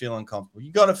trials and feel uncomfortable.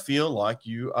 You got to feel like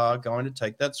you are going to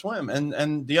take that swim,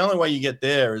 and the only way you get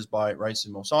there is by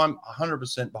racing more. So I'm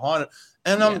 100% behind it,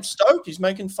 and I'm stoked he's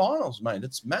making finals, mate.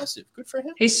 It's massive. Good for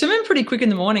him. He's swimming pretty quick in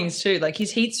the mornings too. Like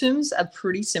his heat swims are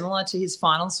pretty similar to his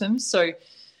final swims. So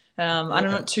I'm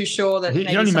not too sure that He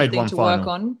maybe only made something one to work final.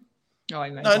 on. Oh,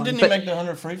 he made No, one. didn't he But- make the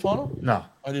 100 free final? No.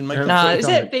 I didn't make No, the No, free is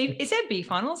final. that B? Is that B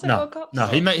finals at No, World Cup? no.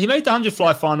 He made the 100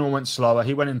 fly final and went slower.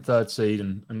 He went in third seed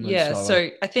and went Yeah, slower. so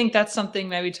I think that's something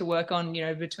maybe to work on.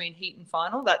 Between heat and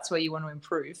final, that's where you want to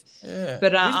improve. Yeah,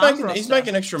 But, he's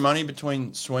making extra money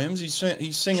between swims.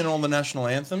 He's singing all the national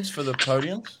anthems for the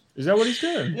podiums. Is that what he's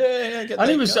doing? Yeah. Get And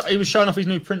he that was showing off his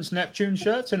new Prince Neptune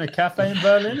shirts in a cafe in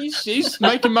Berlin. He's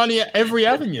making money at every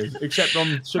avenue except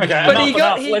on swimming. Okay, But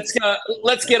enough. he- Let's go.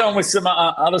 Let's get on with some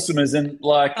other swimmers and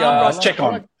check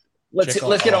on. Let's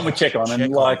get on with check on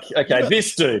and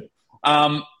this dude.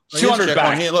 200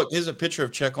 back. Here, look, here's a picture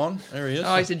of Check On. There he is.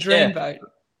 Oh, he's a dream Yeah. boat.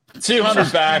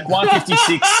 200 back,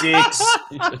 156.6.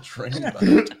 He's a dream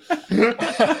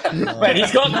boat. Man,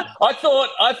 he's got. I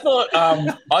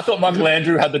thought Michael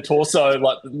Andrew had the torso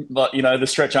like the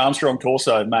Stretch Armstrong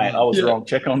torso, mate. I was wrong.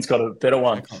 Check On's got a better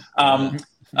one.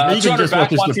 Megan 200 just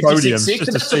back, watches the podium 156.6. just to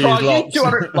Did that see his surprise you? lots.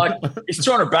 200 his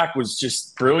 200 back was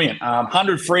just brilliant.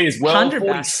 100 free as well, 100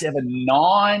 back.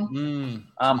 47.9.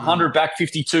 100 back,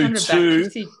 52.2.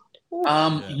 50.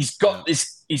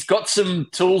 He's got some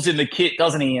tools in the kit,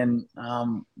 doesn't he? And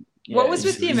What was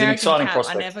with he's the an American exciting cap?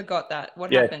 prospect. I never got that.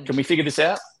 What Yeah, happened? can we figure this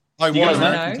out? Like, Do you what guys is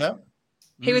know? that? No.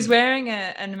 He was wearing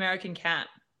an American cap.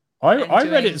 I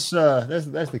and read doing- it's there's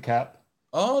the cap.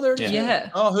 Oh, there it is. Yeah.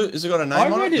 Oh, has it got a name I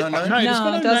on read it? it. No name? No, it's No, got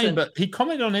it no name, doesn't. but he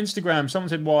commented on Instagram. Someone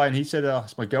said why, and he said,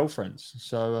 "It's my girlfriend's."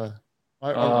 So,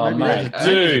 Oh, maybe mate. that's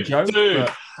a joke, Dude.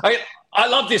 but- I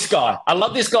love this guy. I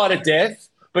love this guy to death.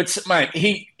 But mate,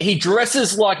 he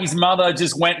dresses like his mother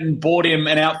just went and bought him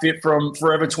an outfit from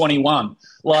Forever 21.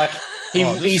 Like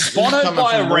he's sponsored coming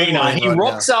by from Arena. Norway He right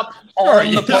rocks now. up on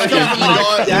the The guy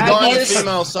podium. with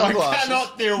female sunglasses.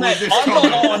 deal Mate,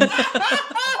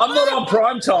 I'm not on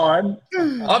prime time.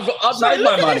 I've made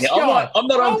my money. I'm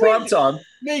not on prime time.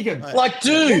 Megan, Like,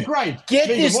 dude, what grade? get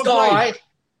Megan, this what guy. grade?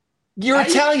 You're Eight?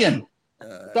 Italian.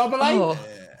 Double A. Oh,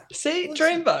 see,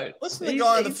 dreamboat. Listen to the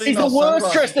guy in the He's- female the worst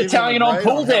sunglasses dressed giving him a Italian on grade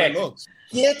pool how he deck. looks.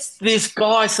 Get this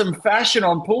guy some fashion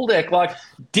on pool deck. Like,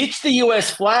 ditch the US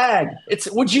flag.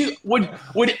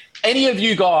 Would any of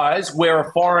you guys wear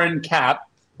a foreign cap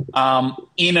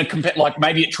in a like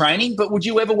maybe at training? But would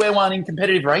you ever wear one in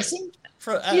competitive racing?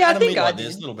 For, Yeah, I at a think meet I like did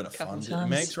this, a little bit of couple fun,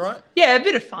 times. Megs, right? Yeah, a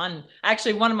bit of fun.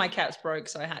 Actually, one of my caps broke,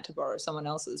 so I had to borrow someone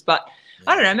else's. But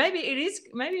I don't know. Maybe it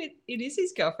is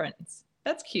his girlfriend's.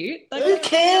 That's cute. Like, Who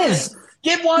cares?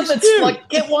 Get one that's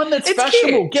It's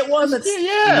fashionable. cute. Get one that's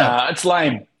Nah, it's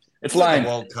lame. It's He's at lame. the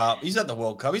World Cup. He's at the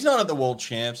World Cup. He's not at the World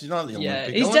Champs. He's not at the Yeah,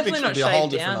 Olympics. he's The definitely Olympics not would be a whole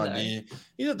shaved different down, though. idea.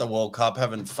 He's at the World Cup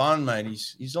having fun, mate.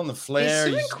 He's on the flare.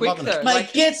 swimming quick, loving it. though. Mate,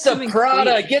 Like, get he's the swimming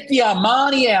Prada, quick. get the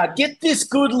Armani out, get this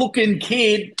good-looking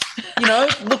kid.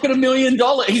 Look at $1 million.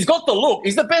 He's got the look.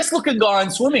 He's the best-looking guy in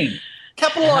swimming.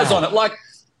 Capitalize on it. Like,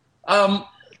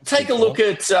 take a look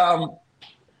at, But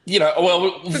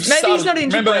maybe he's not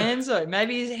into brands though.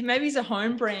 Maybe he's a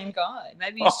home brand guy.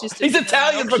 Maybe he's just he's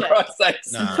Italian for Christ's sake.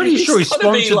 No. Pretty sure he's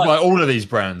gotta be sponsored like- by all of these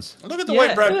brands. Look at the way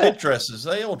Yeah. Brad Yeah. Pitt dresses.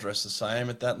 They all dress the same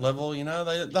at that level.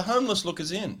 The homeless look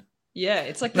is in. Yeah,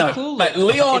 it's like the No, cool. mate,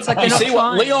 look. Leon. It's like You they're not see what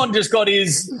trying. Leon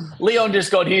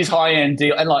just got his high end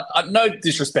deal, and like no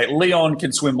disrespect, Leon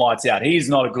can swim lights out. He's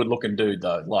not a good looking dude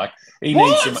though. Like he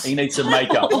needs some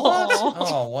makeup.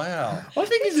 Oh wow. I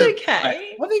think he's It's okay.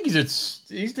 I think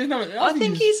I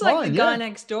think he's like the guy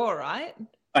next door, right?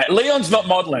 Mate, Leon's not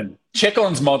modelling.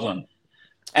 Chekon's modelling,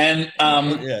 and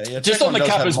Yeah. just Chekon on the does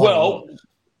cap have as model. well.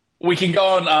 We can go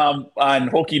on, and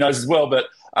Hawkeye knows as well, but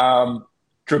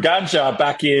Draganja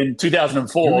back in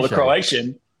 2004, the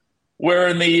Croatian,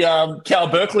 wearing the Cal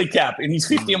Berkeley cap in his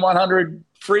 50 and 100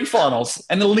 free finals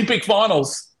and the Olympic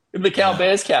finals in the Cal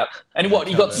Bears cap. And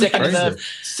he got second in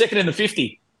the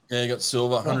 50. Yeah, you got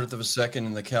silver, 100th of a second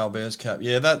in the Cal Bears cap.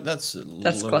 Yeah, that's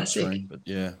classic. extreme, but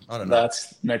yeah, I don't know.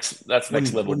 That's next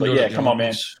level. Wouldn't But do it yeah, at the come on, man.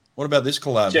 Olympics. What about this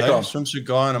collab? Check Hey, on. swimsuit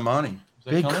guy and Armani. Is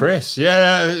that Big coming? Chris.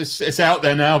 Yeah, it's out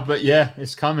there now, but yeah,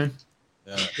 it's coming.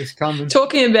 Yeah. It's coming.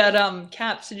 Talking about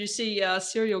caps, did you see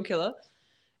serial killer?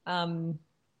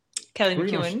 Kelly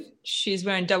Pretty McEwen, she's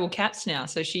wearing double caps now.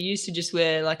 So she used to just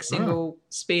wear like single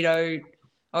Speedo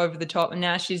over the top, and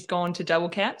now she's gone to double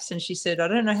caps. And she said, I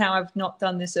don't know how I've not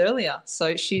done this earlier.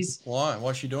 So she's, Why?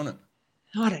 Why is she doing it?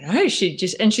 I don't know.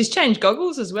 She's changed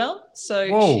goggles as well. So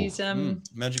Whoa. she's,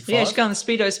 Magic 5? yeah, she's got the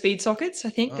Speedo speed sockets, I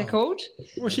think they're called.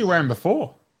 What was she wearing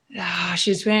before?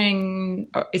 She's wearing,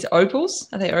 is it opals?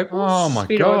 Are they opals? Oh my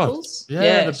Speedo God. opals?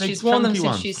 Yeah, the big she's worn them chunky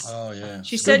since ones. she's, Oh, yeah.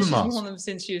 she said Scuba she's mask. worn them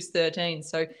since she was 13.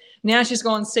 So now she's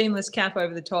gone seamless cap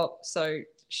over the top. So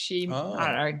she, Oh. I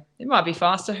don't know, it might be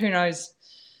faster. Who knows?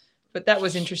 But that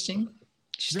was interesting.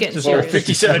 She's getting Just Well, serious.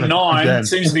 57.9 Again.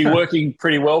 seems to be working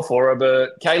pretty well for her.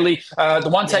 But Kaylee, the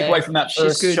one Yeah, takeaway from that she's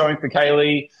first good. showing for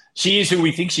Kaylee, she is who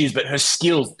we think she is, but her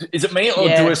skills, is it me or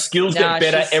Yeah. do her skills Nah, get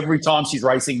better she's- every time she's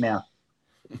racing now?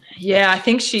 Yeah, I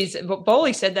think but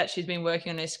Bowley said that she's been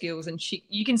working on her skills, and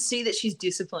you can see that she's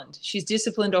disciplined. She's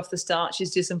disciplined off the start.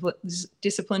 She's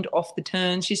disciplined off the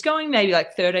turn. She's going maybe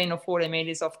like 13 or 14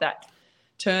 meters off that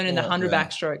turn in the 100 yeah.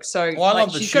 backstroke. So Well, I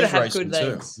love that she's she's got to have racing good too.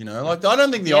 legs. You know, like I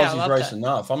don't think the Yeah, I Aussies love race that.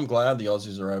 enough. I'm glad the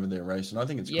Aussies are over there racing. I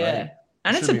think it's Yeah, great.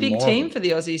 and There it's should a be big more of team them. for the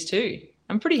Aussies too.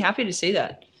 I'm pretty happy to see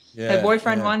that. Yeah, Her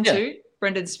boyfriend yeah. won Yeah. too.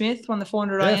 Brendan Smith won the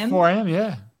 400 Yeah, IM. 4 a.m.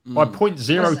 Yeah, by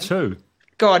 .02.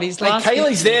 God, he's Mate, last.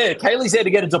 Kaylee's there. Kaylee's there to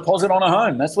get a deposit on her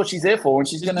home. That's what she's there for, and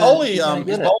she's Is going to Bowley, get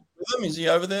is it. Bowley with him? Is he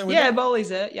over there with Yeah, him? Bowley's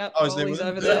there. Yep, Oh, is there Bowley's with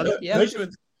him? over there. Yeah. Who's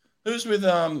with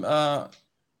Janelle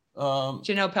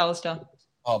Pallister.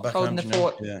 back Holding home, the Janelle?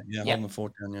 fort. Yeah, Yep. holding the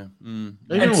fort down, yeah.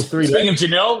 They've been all And 3 speaking days. of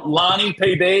Janelle, Lani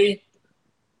PB,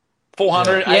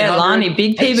 400, Yeah, 800. Lani,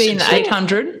 big PB in the 860.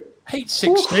 800.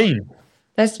 8:16.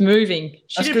 That's moving.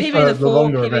 She That's did a good PB for in the the 4,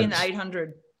 longer PB in events. the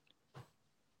 800.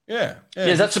 Yeah. Yeah,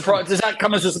 is that surprise? Does that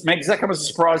come as a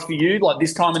surprise for you? Like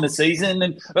this time in the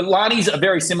season, but Lani's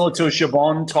very similar to a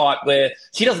Siobhan type, where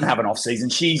she doesn't have an off season.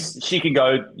 She can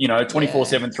go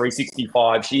 24/7,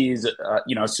 365. She is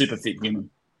a super fit human.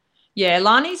 Yeah,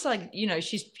 Lani's like,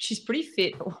 she's pretty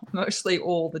fit mostly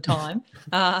all the time.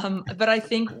 But I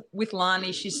think with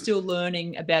Lani, she's still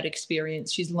learning about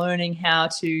experience. She's learning how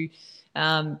to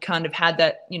kind of have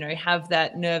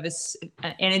that nervous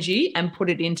energy and put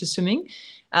it into swimming.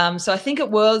 So I think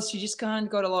at Worlds, she just kind of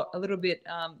got a little bit,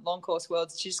 long course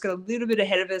Worlds, she just got a little bit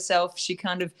ahead of herself. She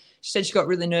said she got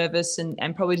really nervous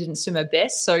and probably didn't swim her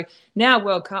best. So now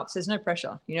World Cups, there's no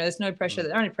pressure. There's no pressure.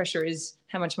 The only pressure is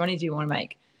how much money do you want to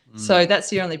make? So that's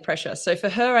the only pressure. So for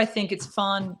her, I think it's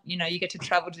fun. You get to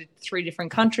travel to 3 different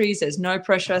countries. There's no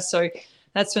pressure. So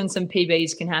that's when some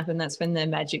PBs can happen. That's when the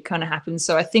magic kind of happens.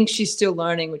 So I think she's still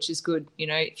learning, which is good.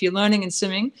 If you're learning in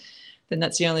swimming, then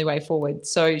that's the only way forward.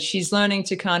 So she's learning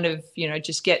to kind of,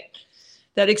 just get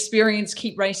that experience,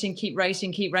 keep racing,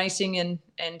 and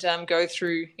go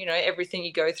through, everything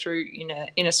you go through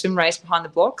in a swim race behind the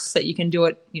blocks, that you can do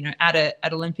it,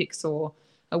 at Olympics or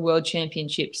a world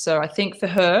championship. So I think for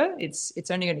her, it's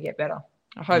only going to get better.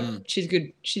 I hope she's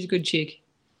good. She's a good chick.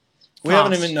 We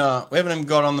haven't even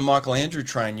got on the Michael Andrew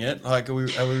train yet. Like, are we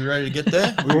ready to get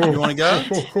there? You want to go?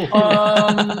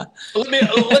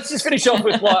 Let's just finish off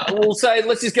with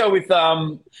let's just go with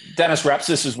Danis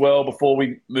Rapsis as well before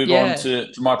we move on to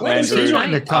Michael When is Andrew. he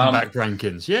in the comeback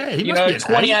rankings? Yeah, he must be an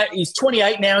 28. He's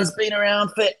 28 now. He's been around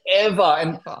forever,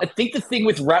 and I think the thing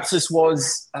with Rapsis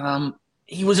was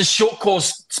he was a short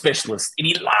course specialist, and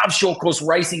he loved short course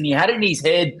racing. He had it in his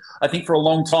head, I think, for a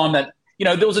long time that.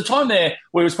 There was a time there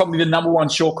where he was probably the number 1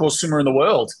 short course swimmer in the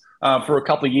world for a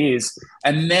couple of years.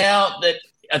 And now that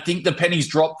I think the penny's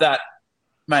dropped that,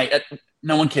 mate,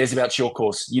 no one cares about short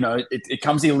course. It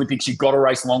comes to the Olympics, you've got to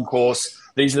race long course.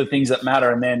 These are the things that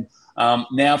matter. And then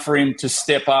now for him to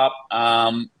step up,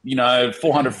 400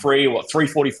 free,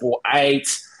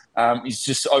 344.8, he's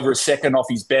just over a second off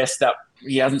his best.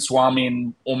 he hasn't swum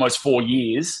in almost 4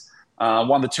 years.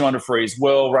 Won the 200 free as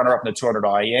well, runner-up in the 200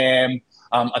 IM.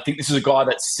 I think this is a guy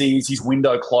that sees his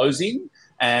window closing,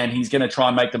 and he's going to try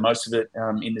and make the most of it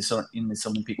in this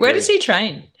Olympic. Where does he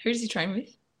train? Who does he train with?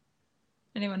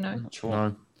 Anyone know? I'm not sure.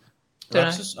 No.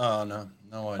 Praxis? Oh,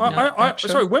 no idea.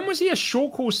 Sorry, when was he a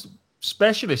short course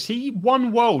specialist? He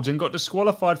won worlds and got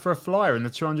disqualified for a flyer in the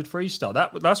 200 freestyle.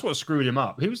 That's what screwed him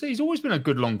up. He's always been a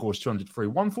good long course 200 free.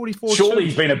 144. Surely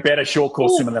he's been a better short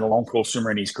course swimmer than a long course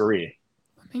swimmer in his career.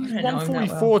 I mean, I don't know him that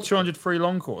 144, well. 200 free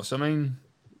long course. I mean,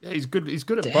 yeah, he's good. He's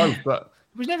good at both, but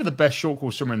he was never the best short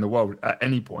course swimmer in the world at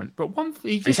any point. But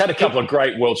He's had a couple of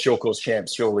great world short course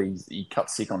champs. Surely he cut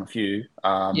sick on a few.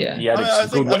 Yeah. He had I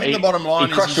think the bottom line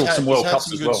he is crushed some World had Cups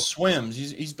some as good well. swims.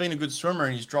 He's been a good swimmer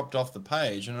and he's dropped off the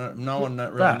page, and no one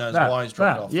really knows why he's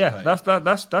dropped off. Yeah, the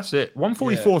page. that's it.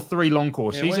 144 3 long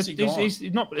course. Yeah, where's he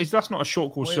gone? That's not a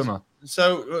short course swimmer.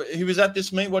 So he was at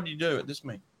this meet. What did he do at this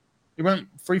meet? He went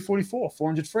 344,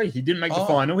 400 free. He didn't make the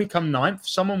final. He come 9th.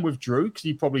 Someone withdrew because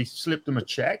he probably slipped them a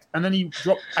check. And then he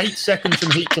dropped 8 seconds from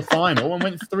heat to final and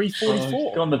went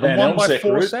 344. Gone the and Van won by Elmsek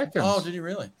 4 route. seconds. Oh, did he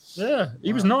really? Yeah,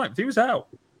 he was 9th. He was out.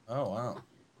 Oh, wow.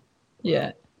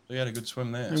 Yeah. So he had a good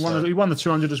swim there. He won the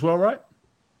 200 as well, right?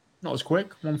 Not as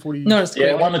quick. 140. Not as Yeah,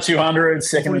 quick. won the 200,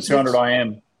 second the 200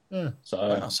 IM. Yeah. So,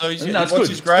 Wow. So he's, No, it's what's good. his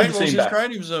It's grade? good to What see was him his back.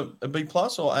 grade? He was a B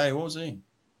plus or A? What was he?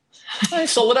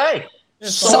 solid A. Yeah,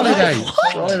 Solid A.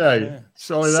 What? Solid A. Yeah.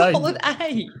 Solid A. Solid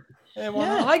A. Yeah, why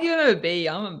Yeah, not? I give him a B.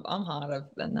 I'm harder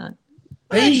than that.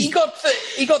 He got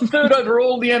third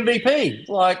overall, the MVP.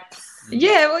 Like,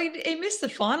 Yeah, well, he missed the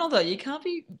final though. You can't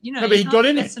be, No, but he got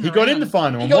in it. He got in the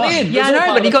final. He and got won. in. Yeah, I It was all know,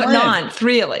 part but he of the got plan. 9th.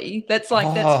 Really, that's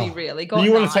like let's be real. He got.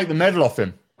 You want to 9th. take the medal off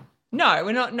him? No,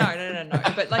 we're not. No.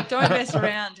 But like, don't mess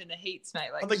around in the heats, mate.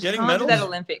 Like, Are they you getting can't do medals? that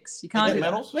Olympics. You They can't get do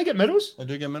that. medals? They get medals. They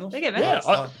do get medals? They get Yeah,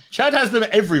 medals. Chad has them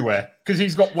everywhere because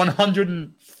he's got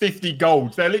 150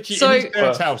 golds. They're literally So- in his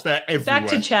parents' house. They're everywhere. Back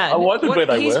to Chad. I wondered where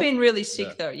they he's were. been really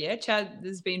sick though. Yeah, Chad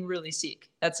has been really sick.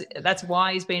 That's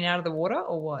why he's been out of the water,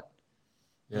 or what?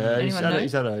 Yeah, Anyone know?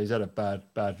 he's had a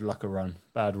bad luck of run,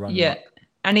 bad run. Yeah,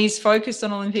 and he's focused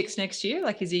on Olympics next year.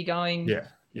 Like, is he going?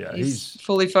 yeah. He's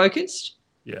fully focused.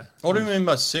 Yeah. What do you mean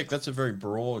by sick? That's a very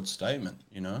broad statement,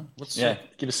 you know? What's Yeah,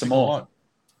 sick? give us some Sick of more. what?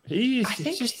 He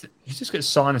just gets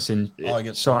sinus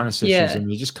issues, Yeah. and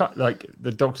he just cut like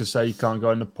the doctors say he can't go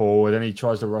in the pool, and then he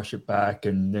tries to rush it back,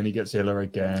 and then he gets iller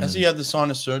again. Has he had the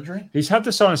sinus surgery? He's had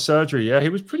the sinus surgery. Yeah, he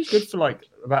was pretty good for like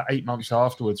about 8 months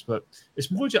afterwards, but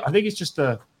it's more. I think it's just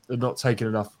the not taking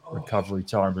enough recovery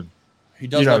time, and He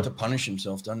does You know- like to punish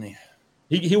himself, doesn't he?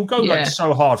 he'll go Yeah. like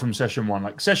so hard from session 1.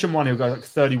 Like session 1, he'll go like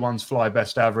 31's fly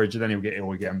best average, and then he'll get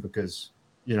ill again because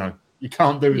you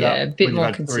can't do that. Yeah, a bit when more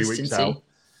you've had 3 weeks consistency. out.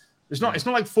 It's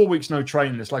not like 4 weeks no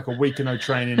training. It's like a week of no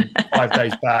training, 5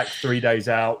 days back, 3 days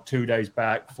out, 2 days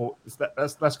back.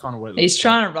 That's kind of what it He's looks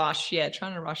trying to rush. Yeah,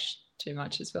 trying to rush too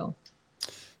much as well.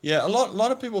 Yeah, a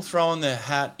lot of people throwing their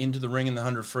hat into the ring in the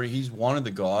 100 free. He's one of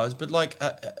the guys, but like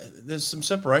there's some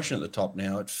separation at the top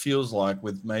now. It feels like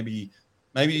with maybe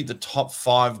the top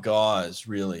 5 guys,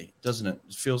 really, doesn't it?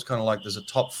 It feels kind of like there's a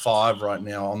top 5 right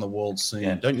now on the world scene,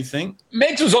 Yeah. don't you think?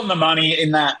 Megs was on the money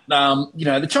in that,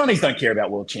 the Chinese don't care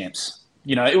about world champs.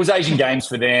 It was Asian Games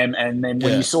for them. And then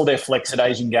when Yeah. you saw their flex at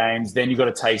Asian Games, then you got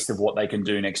a taste of what they can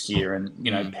do next year. And,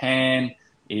 Pan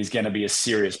is going to be a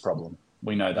serious problem.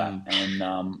 We know that.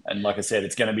 And like I said,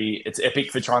 it's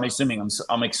epic for Chinese swimming.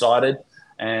 I'm excited.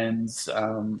 And They're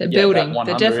that building. They're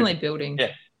 100 definitely building.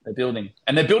 Yeah. They're building.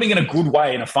 And they're building in a good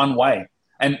way, in a fun way.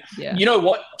 And Yeah. you know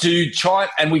what?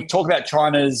 And we talk about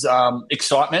China's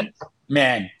excitement.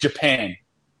 Man, Japan,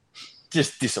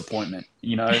 just disappointment.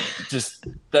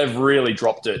 They've really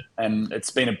dropped it. And it's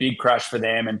been a big crash for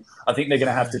them. And I think they're going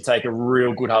to have to take a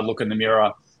real good hard look in the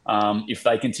mirror if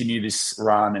they continue this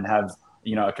run and have,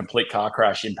 a complete car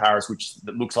crash in Paris, which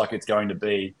looks like it's going to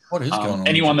be. What is going on? in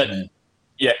Anyone Japan?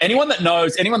 anyone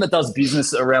that does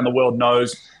business around the world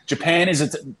knows Japan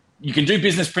you can do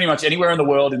business pretty much anywhere in the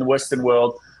world, in the Western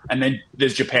world, and then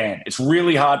there's Japan. It's a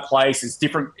really hard place. It's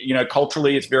different,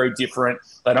 culturally it's very different.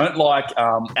 They don't like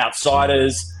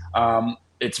outsiders.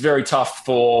 It's very tough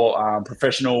for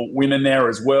professional women there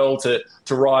as well to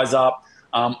rise up.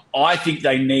 I think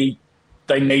they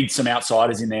need some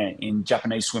outsiders in there in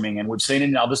Japanese swimming, and we've seen it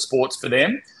in other sports for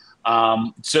them.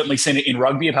 Certainly seen it in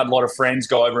rugby. I've had a lot of friends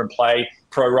go over and play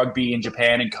pro rugby in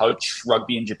Japan and coach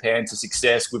rugby in Japan to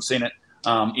success. We've seen it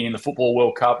in the Football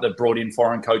World Cup. They've brought in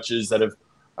foreign coaches that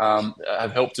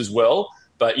have helped as well.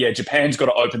 But yeah, Japan's got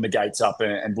to open the gates up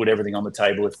and put everything on the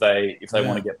table if they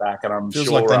want to get back. And I'm Feels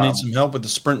sure like they need some help with the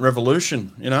sprint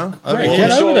revolution. You know, Brett, Over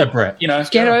get here. over there, Brett. You know,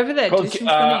 Get over there. Do some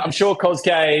I'm sure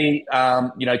Kosuke,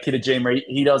 Kitajima,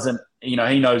 he doesn't, he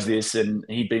knows this, and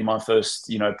he'd be my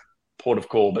first, port of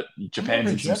call. But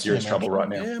Japan's in some serious trouble right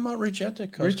now. Yeah, I might reach out to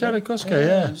Kosuke. Reach out to Kosuke,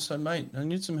 yeah. Just say, mate, I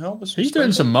need some help. With He's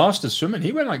doing sprinting." some master swimming.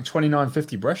 He went like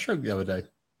 29.50 breaststroke the other day.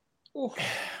 Ooh,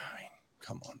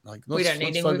 Come on, like we don't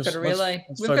need him. We've got a relay.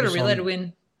 We've got a relay to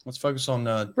win. Let's focus on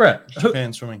Brett,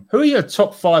 Japan swimming. who are your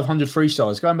top 500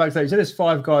 freestylers? Going back to that, you said there's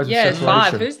 5 guys. Yeah, in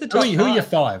five. separation. Who's the top Who are your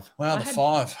five? 5? Wow, I the had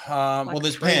 5. like Well,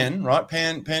 there's 3. Pan, right?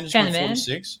 Pan just Pan went the man.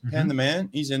 46. Pan the man,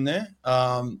 he's in there.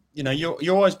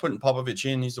 You're always putting Popovich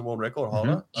in. He's the world record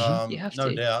holder. You have no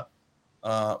to.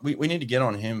 doubt. We need to get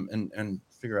on him and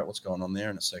figure out what's going on there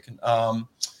in a second.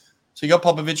 So you got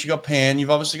Popovich, you got Pan.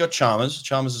 You've obviously got Chalmers.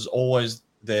 Chalmers is always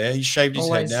there. He's shaved his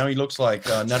Always. head now. He looks like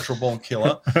a natural born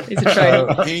killer. He's a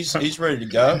tradie. So he's ready to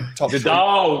go. Top The 3.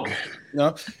 dog.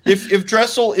 If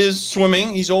Dressel is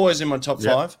swimming, he's always in my top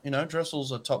Yep. 5.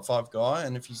 Dressel's a top 5 guy,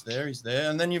 and if he's there, he's there.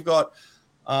 And then you've got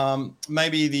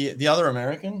maybe the other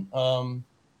American.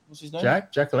 What's his name?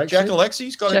 Jack Alexi. Jack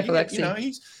Alexi's got Jack it.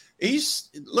 Alexi. He's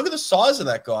look at the size of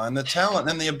that guy and the talent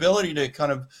and the ability to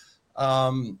kind of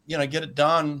get it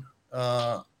done.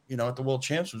 At the World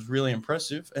Champs was really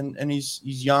impressive. And he's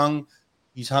young,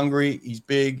 he's hungry, he's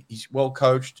big, he's well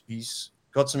coached, he's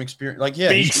got some experience. Like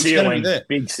Big he's going to ceiling. be there.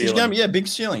 Big He's ceiling. going to be big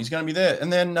ceiling. He's going to be there.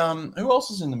 And then who else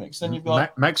is in the mix? Then you've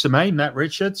got Maxime, Matt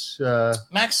Richards.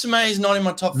 Maxime is not in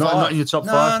my top 5. Not in your top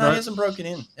 5. No, he hasn't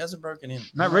broken in.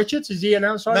 Matt Richards, is he an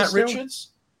outsider? Matt still?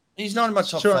 Richards, he's not in my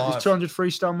top 200, 5. 200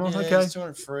 freestyle more. Yeah, Okay. he's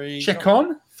 203. Check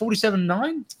on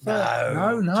 47.9.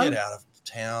 No. No. Get out of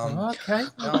town. Okay.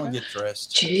 Go and get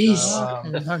dressed. Jeez.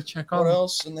 No, check What on.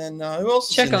 else? And then who else?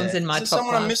 Is Check-on's there? in my Is there top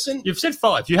someone I'm 5. missing? You've said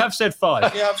 5. You have said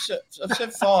 5. Yeah, I've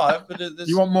said 5, but there's,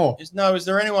 You want more? is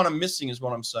there anyone I'm missing? Is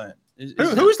what I'm saying.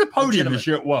 Who is the podium legitimate? this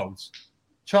year at Worlds?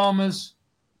 Chalmers,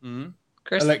 Mhm.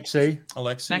 Chris Alexi.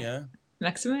 Alexi, Mac- yeah.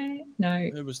 Maxime? No.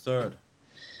 Who was third?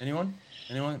 Anyone?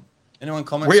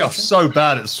 Comment? We are section? so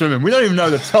bad at swimming. We don't even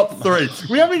know the top 3.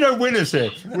 We only know winners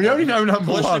here. We only know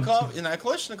number 1. Kalashnikov.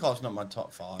 Kalashnikov's not my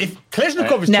top 5. If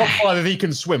Klesnikov is Nah. top 5 if he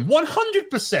can swim,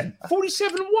 100%.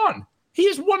 47-1. He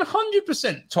is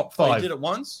 100% top Oh, 5. he did it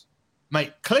once.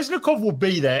 Mate, Klesnikov will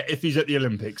be there if he's at the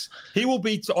Olympics. He will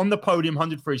be on the podium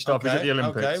 100 freestyle if he's at the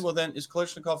Olympics. Okay, well then, is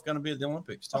Kalashnikov going to be at the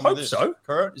Olympics? Tell I me hope this. so.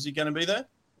 Kurt, is he going to be there?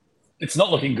 It's not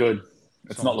looking good.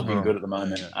 It's not looking Oh. good at the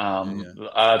moment. Yeah.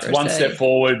 It's First one day. step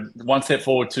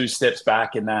forward, 2 steps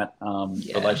back in that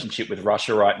Yeah. relationship with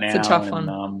Russia right now. It's a tough and,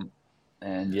 one.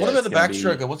 And yeah, What about it's the gonna be-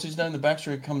 backstroker? What's his name? The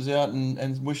backstroker comes out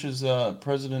and wishes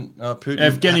President Putin.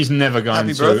 Evgeny's never going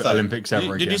happy to birthday. Olympics ever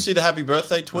Did again. you see the happy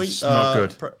birthday tweet? That's not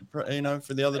good.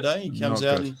 For the other day, he comes Not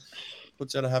out good. and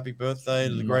puts out a happy birthday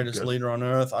to the Not greatest good. leader on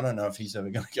earth. I don't know if he's ever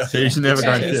going to go. there. He's never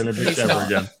going to He's the Olympics not. ever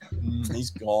again. He's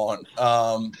gone.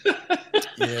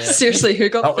 Yeah. Seriously, who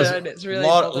got That was third? It's really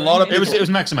lot bothering of me. It was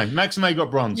Maxime. Maxime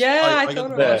got bronze. Yeah, I I, got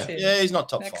thought it there. was him. Yeah, he's not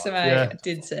top Maxime 5. Yeah.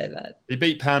 did say that. He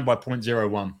beat Pan by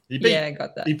 0.01. He beat, Yeah, I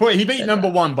got that. he beat Said number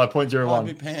that. 1 by I'll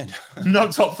be 0.01. panned.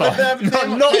 Not top 5.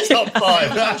 Pam- not top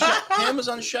 5. Cam was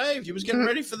unshaved. He was getting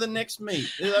ready for the next meet.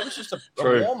 Yeah, that was just a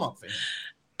True. warm up for him.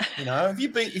 If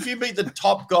you beat the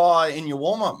top guy in your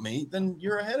warm up meet, then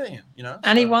you're ahead of him.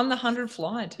 And he won the 100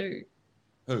 fly too.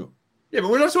 Who? Yeah, but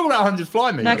we're not talking about 100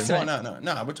 fly meter. Maxime.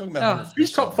 No. We're talking Oh. about. 100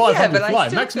 He's top freestyle. 500 but I fly.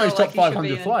 still Maxime's feel top like he should 500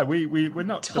 be fly. We're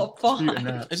not top disputing 5.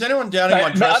 that. Is anyone doubting my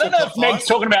I dress? don't know top if Meg's 5?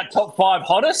 talking about top 5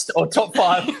 hottest or top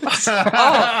 5.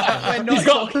 Oh, we're not He's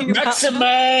got talking about Maxime,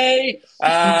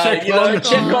 Check on.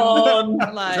 check on.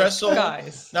 like, Dressel.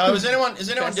 guys. No, is anyone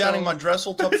Dressel. doubting my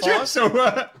Dressel top 5? Dressel,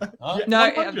 Huh? No,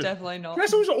 100. I'm definitely not.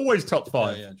 Dressel's always top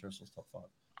 5. Yeah, Dressel's top 5.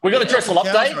 We got a Dressel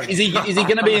update. Is he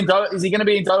going to be in Doha? Is he going to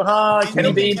be in Doha? Can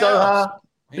he be in Doha?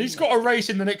 He's got a race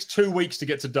in the next 2 weeks to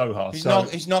get to Doha.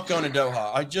 He's not going to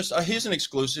Doha. Here's an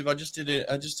exclusive. I just did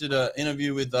an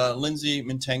interview with Lindsay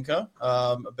Mintenko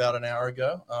about an hour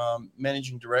ago,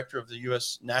 managing director of the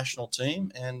U.S. national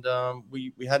team, and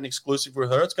we had an exclusive with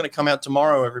her. It's going to come out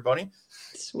tomorrow, everybody.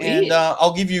 Sweet. And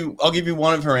I'll give you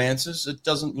one of her answers. It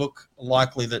doesn't look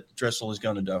likely that Dressel is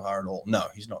going to Doha at all. No,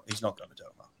 he's not. He's not going to Doha.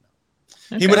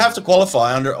 No. He would have to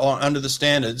qualify under the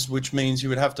standards, which means he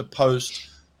would have to post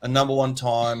a number 1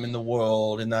 time in the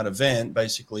world in that event,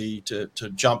 basically to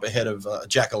jump ahead of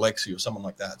Jack Alexi or someone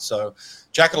like that. So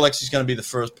Jack Alexi is going to be the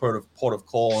first port of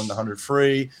call in the 100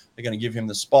 free. They're going to give him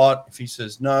the spot. If he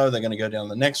says no, they're going to go down to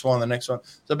the next one. So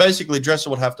basically,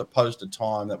 Dressel would have to post a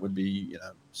time that would be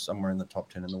somewhere in the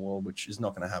top 10 in the world, which is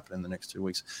not going to happen in the next 2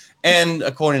 weeks. And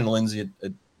according to Lindsay,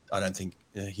 I don't think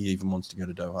he even wants to go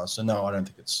to Doha. So no, I don't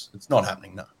think it's not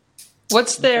happening. No.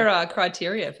 What's their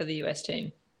criteria for the US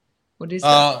team? What is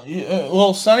that?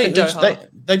 Well, Sonny, For Doha.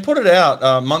 they put it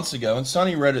out months ago, and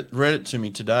Sonny read it to me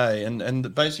today,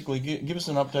 and basically give us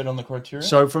an update on the criteria.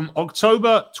 So from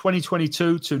October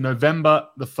 2022 to November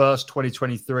the 1st,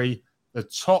 2023, the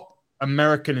top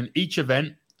American in each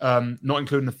event, not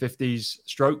including the 50s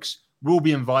strokes, will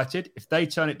be invited. If they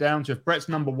turn it down, so if Brett's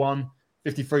number 1,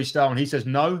 50 freestyle, and he says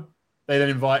no, they then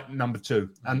invite number 2.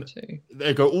 And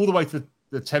they go all the way to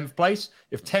the 10th place.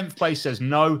 If 10th place says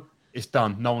no, it's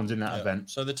done. No one's in that event.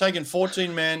 So they're taking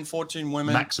 14 men, 14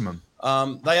 women. Maximum.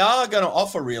 They are going to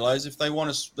offer relays if they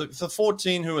want to. If the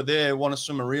 14 who are there want to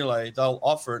swim a relay, they'll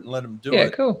offer it and let them do it. Yeah,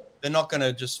 cool. They're not going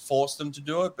to just force them to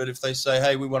do it. But if they say,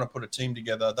 hey, we want to put a team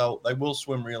together, they will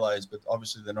swim relays. But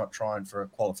obviously they're not trying for a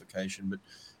qualification. But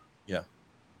yeah.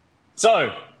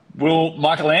 So will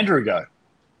Michael Andrew go?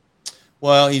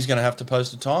 Well, he's going to have to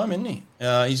post a time, isn't he?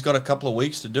 He's got a couple of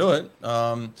weeks to do it.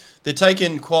 They're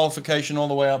taking qualification all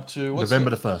the way up to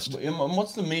November the 1st. And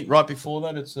what's the meet right before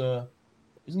that? It's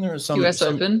isn't there some US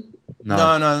Open?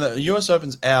 No. The US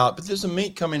Open's out, but there's a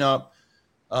meet coming up,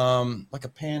 like a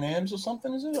Pan Ams or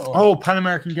something, is it? Oh, Pan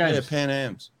American Games. Yeah, Pan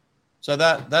Ams. So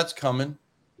that's coming.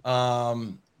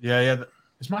 Yeah.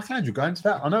 Is Michael Andrew going to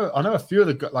that? I know a few of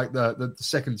the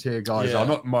second tier guys. Yeah. I'm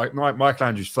not Michael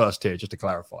Andrew's first tier, just to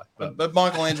clarify. But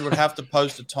Michael Andrew would have to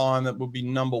post a time that would be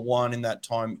number 1 in that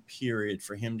time period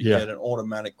for him to get an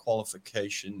automatic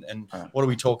qualification. And what are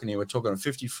we talking here? We're talking a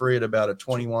 50 free at about a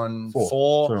 21.4.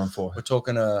 21.4. We're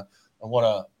talking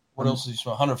what else is he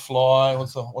 100 fly?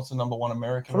 What's the number 1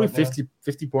 American? Probably right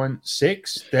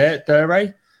 50.6.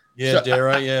 Dere. Yeah,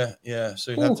 Dere, yeah.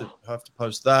 So you have to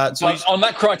post that. So on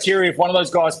that criteria, if one of those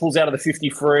guys pulls out of the 50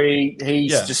 free,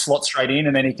 he's just slots straight in,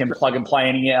 and then he can plug and play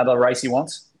any other race he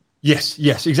wants. Yes,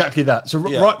 exactly that. So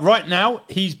right now,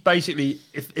 he's basically,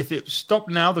 if it stopped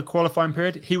now, the qualifying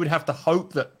period, he would have to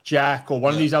hope that Jack or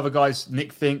one of these other guys,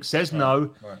 Nick Fink, says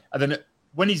no, and then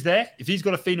when he's there, if he's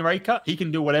got a FINA A cut, he can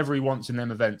do whatever he wants in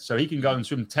them events. So he can go and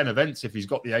swim 10 events if he's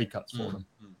got the A cuts for them.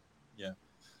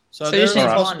 So there's a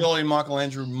possibility Michael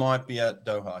Andrew might be at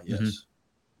Doha, yes. Mm-hmm.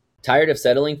 Tired of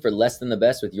settling for less than the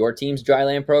best with your team's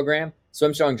dryland program?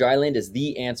 SwimStrong Dryland is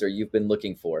the answer you've been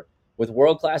looking for. With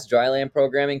world-class dryland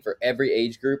programming for every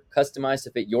age group, customized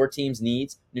to fit your team's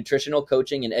needs, nutritional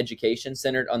coaching and education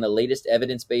centered on the latest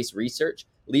evidence-based research,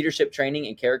 leadership training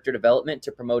and character development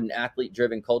to promote an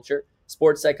athlete-driven culture,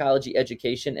 sports psychology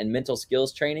education and mental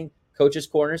skills training, coaches'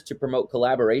 corners to promote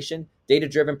collaboration,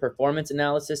 data-driven performance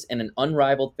analysis, and an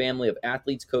unrivaled family of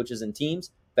athletes, coaches, and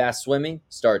teams, Fast Swimming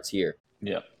starts here.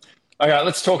 Yeah. Okay,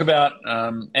 let's talk about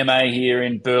MA here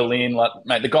in Berlin.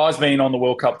 Mate, the guy's been on the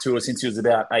World Cup tour since he was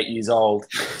about 8 years old,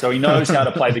 so he knows how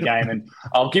to play the game. And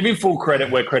I'll give him full credit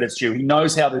where credit's due. He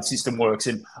knows how the system works.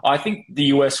 And I think the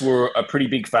US were a pretty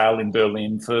big fail in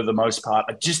Berlin for the most part.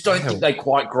 I just don't think they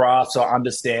quite grasp or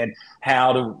understand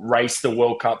how to race the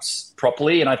World Cups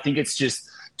properly. And I think it's just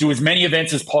do as many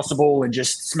events as possible and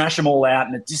just smash them all out.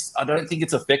 And I don't think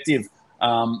it's effective.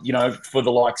 For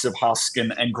the likes of Husk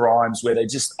and Grimes, where they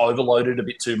just overloaded a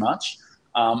bit too much.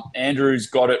 Andrew's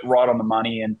got it right on the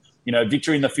money. And,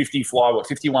 victory in the 50 fly,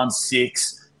 51.6. He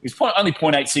was only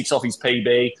 0.86 off his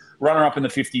PB. Runner-up in the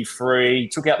 50 free.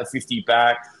 Took out the 50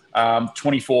 back.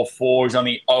 24.4. He's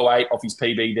only 0.08 off his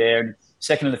PB there. And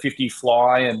second in the 50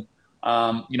 fly. And,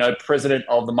 president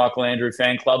of the Michael Andrew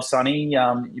fan club, Sonny,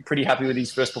 you're pretty happy with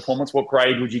his first performance. What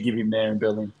grade would you give him there in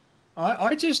Berlin?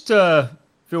 I just...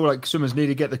 feel like swimmers need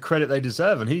to get the credit they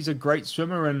deserve, and he's a great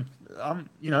swimmer, and I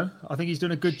think he's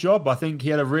doing a good job. I think he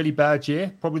had a really bad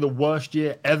year, probably the worst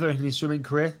year ever in his swimming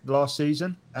career last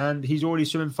season, and he's already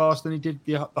swimming faster than he did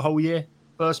the whole year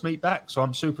first meet back. So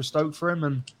I'm super stoked for him,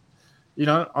 and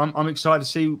I'm excited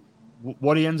to see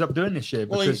what he ends up doing this year.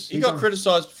 Well, he got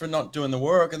criticized for not doing the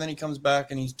work, and then he comes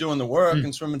back and he's doing the work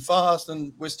and swimming fast,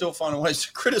 and we're still finding ways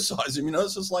to criticize him.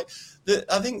 It's just like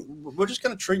I think we're just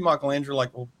going to treat Michael Andrew like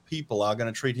people are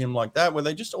going to treat him like that, where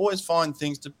they just always find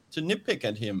things to nitpick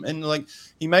at him. And like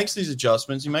he makes these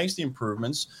adjustments, he makes the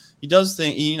improvements, he does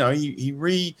things. He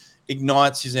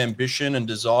reignites his ambition and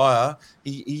desire.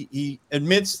 He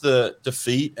admits the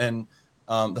defeat and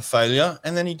the failure,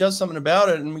 and then he does something about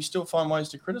it, and we still find ways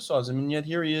to criticize him. And yet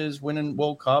here he is winning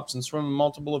World Cups and swimming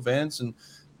multiple events, and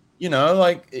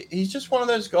he's just one of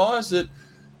those guys that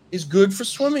is good for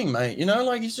swimming, mate.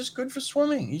 He's just good for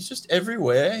swimming. He's just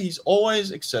everywhere. He's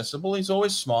always accessible. He's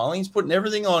always smiling. He's putting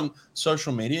everything on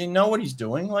social media. You know what he's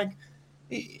doing. Like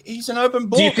he's an open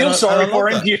book. Do you feel sorry for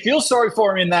him? Do you feel sorry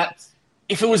for him in that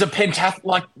if it was a pentathlon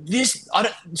like this,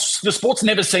 the sport's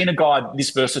never seen a guy this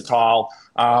versatile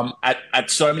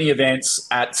at so many events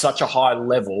at such a high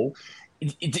level.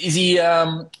 Is he?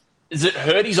 Does it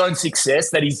hurt his own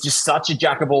success that he's just such a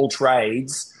jack of all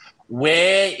trades?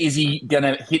 Where is he going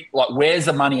to hit? Like, where's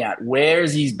the money at? Where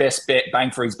is his best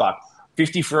bang for his buck?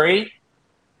 50 free,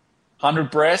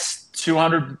 100 breast,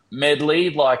 200 medley,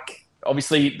 like.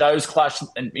 Obviously, those clash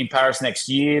in Paris next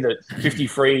year. The 50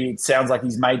 free, it sounds like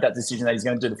he's made that decision that he's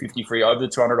going to do the 50 free over the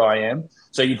 200 IM.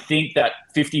 So you'd think that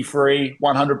 50 free,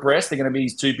 100 breast, they're going to be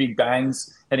his two big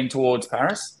bangs heading towards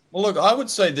Paris. Well, look, I would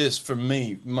say this for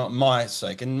me, my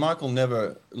sake, and Michael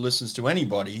never listens to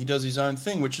anybody. He does his own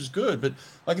thing, which is good. But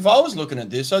like if I was looking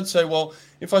at this, I'd say, well,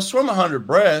 if I swim 100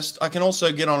 breast, I can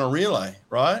also get on a relay,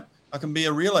 right? I can be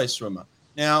a relay swimmer.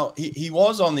 Now, he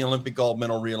was on the Olympic gold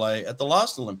medal relay at the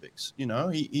last Olympics. You know,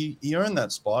 he earned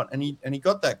that spot and he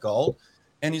got that gold,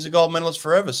 and he's a gold medalist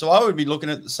forever. So I would be looking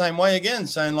at it the same way again,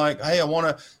 saying like, hey, I want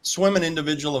to swim an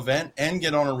individual event and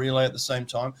get on a relay at the same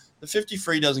time. The 50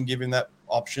 free doesn't give him that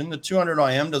option. The 200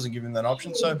 IM doesn't give him that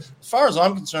option. So as far as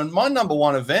I'm concerned, my number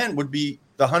one event would be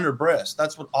the 100 breast.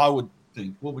 That's what I would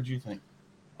think. What would you think?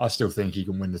 I still think he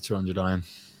can win the 200 IM.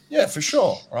 Yeah, for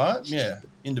sure. Right? Yeah,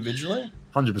 individually.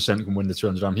 100% can win the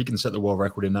 200 IM. He can set the world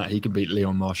record in that. He can beat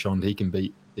Leon Marchand. He can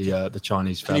beat the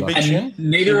Chinese fella. And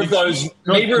neither of those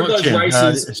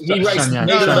races. He raced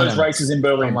neither of those races in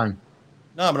Berlin.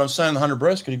 No, but I'm saying the 100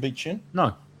 breast. Could he beat Chin?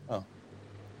 No. Oh.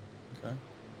 Okay.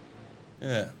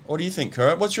 Yeah. What do you think,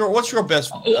 Kurt? What's your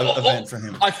best event for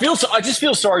him? I just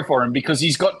feel sorry for him because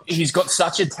he's got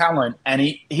such a talent,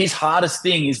 and his hardest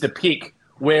thing is to pick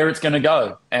where it's going to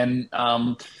go. And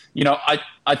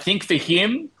I think for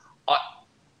him,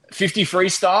 50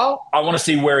 freestyle, I want to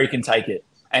see where he can take it.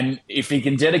 And if he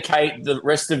can dedicate the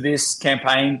rest of this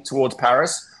campaign towards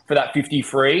Paris for that 50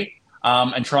 free,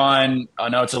 and try and, I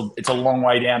know it's a long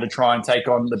way down to try and take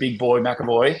on the big boy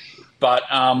McAvoy, but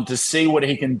to see what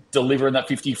he can deliver in that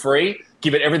 50 free,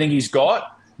 give it everything he's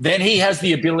got, then he has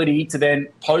the ability to then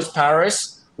post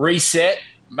Paris, reset,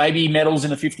 maybe medals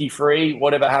in a 50 free,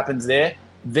 whatever happens there.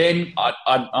 Then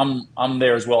I'm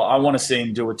there as well. I want to see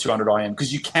him do a 200 IM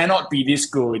because you cannot be this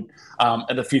good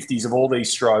at the 50s of all these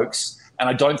strokes. And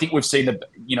I don't think we've seen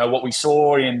what we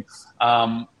saw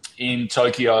in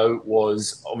Tokyo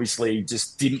was obviously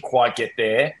just didn't quite get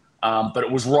there. But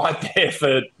it was right there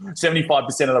for 75%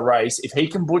 of the race. If he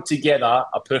can put together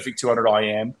a perfect 200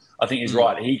 IM, I think he's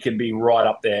right. He can be right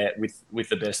up there with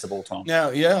the best of all time.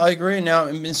 Now, yeah, I agree. Now,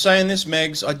 in saying this,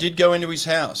 Megs, I did go into his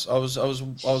house. I was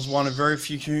one of very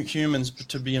few humans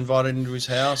to be invited into his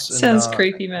house. And, sounds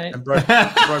creepy, mate. And broke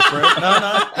bread.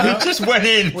 No. He just went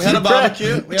in. We had a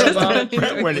barbecue. We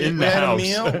had a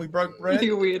meal. We broke bread.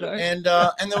 You weirdo. And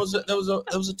there was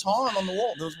a time on the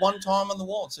wall. There was one time on the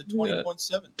wall. It said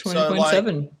 20.7.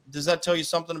 20.7. So, does that tell you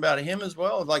something about him as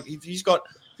well? Like if he's got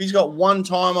one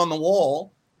time on the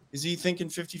wall, is he thinking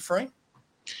 50 free?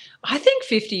 I think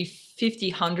 50,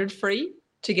 100 free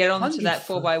to get onto that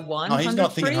 4x1. No, he's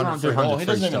not thinking 100 free at all. He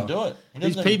doesn't even do it.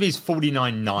 His PB's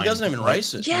 49.9. He doesn't even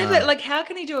race it. Yeah, but like how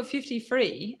can he do a 50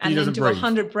 free and then do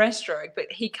 100 breaststroke, but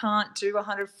he can't do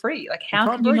 100 free? Like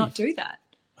how can you not do that?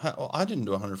 Well, I didn't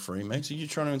do 100 free, Megs. Are you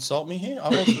trying to insult me here? I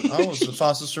was the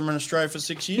fastest swimmer in Australia for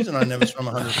 6 years, and I never swam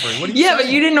 100 free. What are you saying? But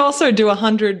you didn't also do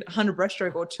 100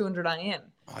 breaststroke or 200 IM.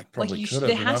 I probably could have.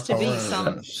 There has to be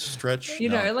some stretch. I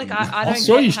don't. I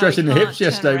saw you stretching the hips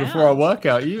yesterday before our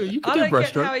workout. You could do breaststroke. I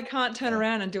don't get how he can't turn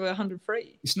around and do 100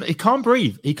 free. He can't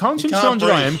breathe. He can't swim 200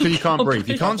 IM because he can't breathe.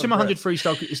 He can't swim 100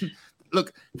 freestyle.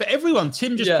 Look, for everyone,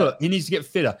 Tim just put he needs to get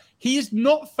fitter. He is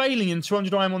not failing in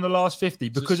 200 IM on the last 50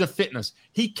 because of fitness.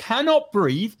 He cannot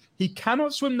breathe. He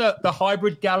cannot swim the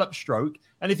hybrid gallop stroke.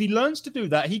 And if he learns to do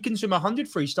that, he can swim 100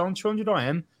 freestyle and 200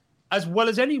 IM as well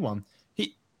as anyone.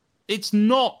 It's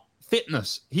not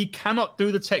fitness. He cannot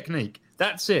do the technique.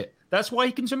 That's it. That's why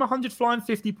he can swim 100 fly in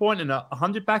 50 point and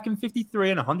 100 back in 53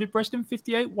 and 100 breast in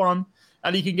 58.1.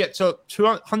 And he can get to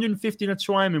 150 in a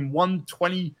 2 IM in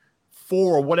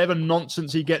 124 or whatever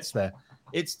nonsense he gets there.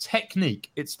 It's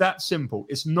technique. It's that simple.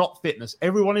 It's not fitness.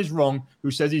 Everyone is wrong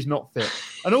who says he's not fit.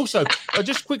 And also, I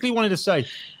just quickly wanted to say,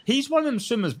 he's one of them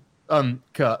swimmers,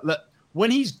 Kurt, that when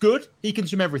he's good, he can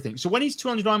swim everything. So when he's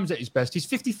 200 IM was at his best, his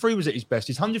 53 was at his best,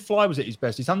 his 100 fly was at his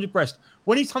best, his 100 breast.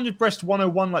 When he's 100 breast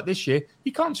 101 like this year,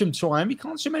 he can't swim 2 IM. He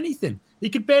can't swim anything. He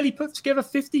could barely put together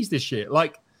 50s this year.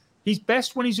 Like, he's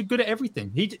best when he's good at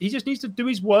everything. He just needs to do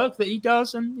his work that he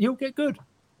does, and he'll get good.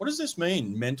 What does this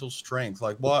mean, mental strength?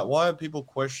 Like, why are people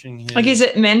questioning him? Like, is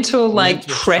it mental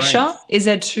pressure? Strength? Is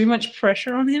there too much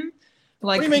pressure on him?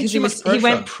 Like, What do you mean because too much he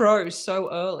went pressure? pro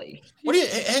so early. What do you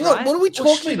hang Right? on? What are we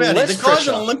talking about? less The guy's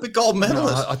pressure. an Olympic gold No,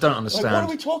 medalist. I don't Like, understand. what are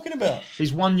we talking about?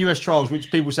 He's won US trials,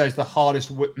 which people say is the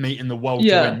hardest meet in the world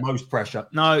Yeah. to win most pressure.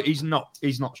 No, he's not.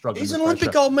 He's not struggling. He's with an Olympic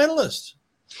pressure. gold medalist.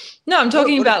 No, I'm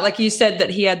talking what- about, like you said,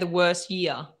 that he had the worst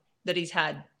year that he's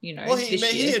had, Well, this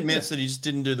he year. admits that he just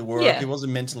didn't do the work. Yeah. He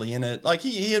wasn't mentally in it. Like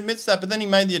he admits that, but then he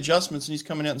made the adjustments and he's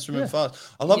coming out and swimming Yeah. fast.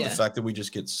 I love Yeah. the fact that we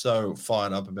just get so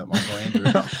fired up about Michael Andrew.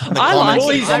 And the I like comments,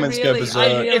 it. the comments I go really- berserk. I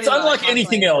really It's unlike like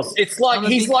anything Michael else. It's like I'm a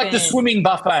he's big like the fan. swimming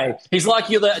buffet. He's like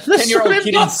you're the The 10-year-old swimming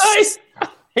kid. buffet.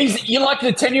 You're like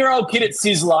the 10-year-old kid at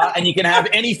Sizzler, and you can have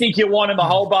anything you want in the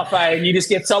whole buffet, and you just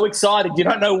get so excited. You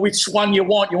don't know which one you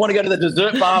want. You want to go to the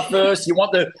dessert bar first. You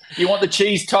want the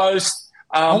cheese toast.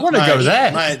 I want to go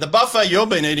there. Mate, the buffet you've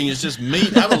been eating is just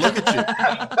meat. Have a look at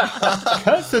you.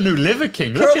 Kurt's the new liver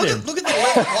king. Look at him. Look at the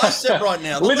left bicep right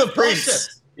now. Look Liver at the Prince.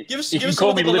 bicep. Give us, You give can us a call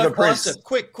look me at the Liver left Prince. bicep.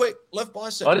 Quick, left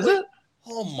bicep. What is quick. it?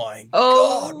 Oh my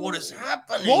Oh. God, what is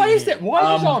happening? Why is here? that? Why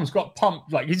have his arms got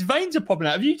pumped? Like his veins are popping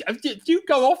out. Do you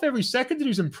go off every second to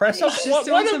do some press ups? He's Why just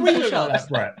doing don't some we look like push-ups. that,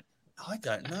 Brett? I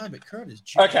don't know, but Kurt is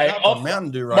juiced Okay, up on off-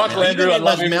 Mountain Dew right Michael now. Andrew, You I got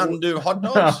love those him. Mountain Dew hot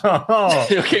dogs.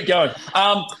 He'll keep going.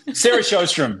 Sarah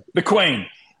Sjostrom, the queen,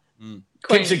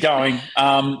 keeps it going.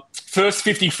 First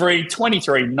 50 free,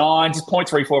 23.9, just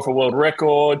 0.34 for world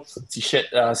record. She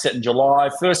set in July.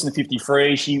 First in the 50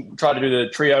 free. She tried to do the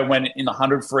trio, went in the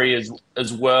 100 free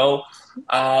as well.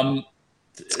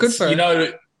 It's good for her. You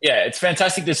know, yeah, it's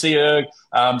fantastic to see her.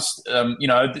 You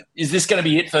know, is this going to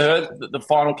be it for her? The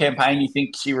final campaign? You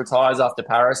think she retires after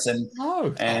Paris and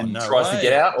No. and no tries to way.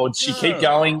 get out, or does she keep No.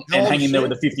 going How and old hang is in there she?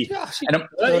 with the 50? Yeah, she, And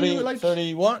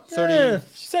 30 what? 30. Yeah,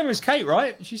 same as Kate,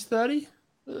 right? She's 30.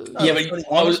 Yeah,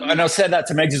 but I said that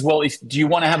to Megs as well. Do you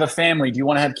want to have a family? Do you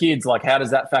want to have kids? Like, how does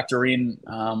that factor in?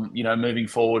 You know, moving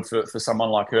forward for someone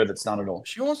like her that's done it all.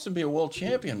 She wants to be a world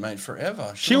champion, mate,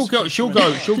 forever. She'll go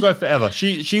forever.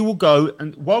 She will go,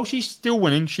 and while she's still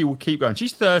winning, she will keep going.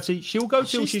 She's 30. She'll go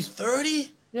till She's she's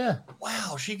 30. yeah.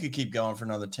 Wow, she could keep going for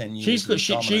another 10 years. She's and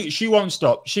she dominate. she won't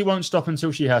stop. She won't stop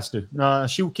until she has to. No,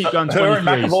 she'll keep going. Her and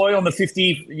 23s. McAvoy on the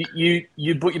 50.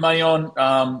 You put your money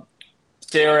on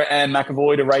Sarah and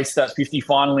McAvoy to race that 50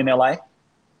 final in LA.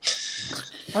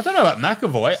 I don't know about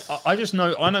McAvoy. I just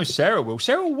know I know Sarah will.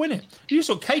 Sarah will win it. You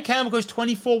saw Kate Campbell goes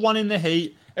 24-1 in the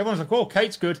heat. Everyone's like, oh,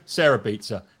 Kate's good. Sarah beats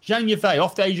her. Zhang Yifei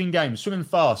off the Asian Games, swimming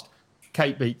fast.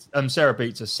 Sarah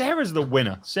beats her. Sarah's the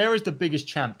winner. Sarah's the biggest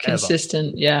champ ever.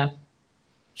 Consistent, yeah.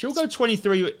 She'll go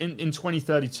 23 in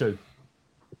 2032.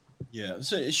 Yeah,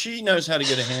 so she knows how to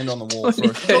get a hand on the wall first.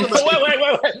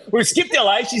 2030. Wait. We've skipped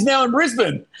LA. She's now in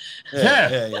Brisbane.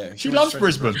 Yeah. She went loves straight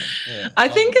to Brisbane. Yeah. I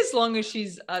think as long as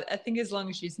she's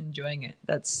enjoying it,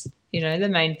 that's the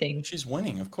main thing. She's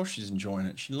winning. Of course, she's enjoying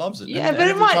it. She loves it. Yeah, And but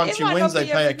every time she wins, they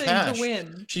pay her to cash.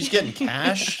 win. She's getting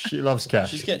cash. She loves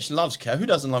cash. She loves cash. Who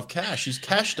doesn't love cash? She's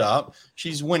cashed up.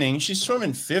 She's winning. She's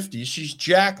swimming 50s. She's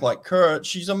jacked like Kurt.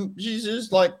 She's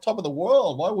just like top of the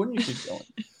world. Why wouldn't you keep going?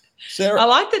 Sarah, I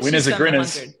like that Winners she's are done the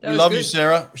grinners. 100. That we was love good. you,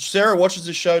 Sarah. Sarah watches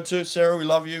the show too. Sarah, we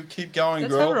love you. Keep going,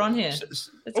 Let's girl. have her on here. Let's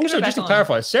get her Also, back just to on.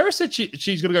 clarify, Sarah said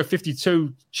she's going to go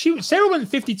 52. Sarah went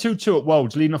 52-2 at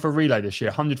Worlds, leading off a relay this year,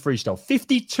 100 freestyle,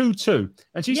 52-2.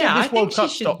 And she Yeah, said I this World think she Cup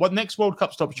should- stop, next World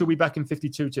Cup stop, she'll be back in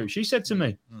 52-2. She said to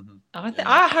me,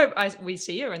 I hope we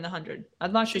see her in the 100.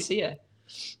 I'd like to see her.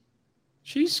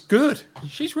 she's good.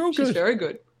 She's real She's good. very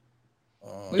good.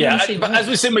 We Yeah, wanna see but more. as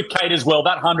we've seen with Kate as well,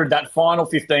 that 100, that final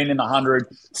 15 in the 100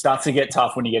 starts to get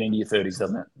tough when you get into your 30s,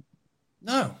 doesn't it?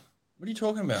 No. What are you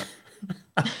talking about?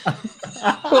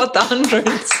 What, the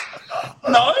hundreds?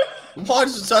 No. Why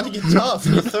does it start to get tough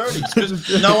in your 30s?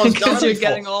 Because no one's done Because it you're before.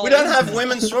 getting old. We don't have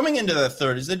women swimming into their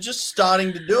 30s. They're just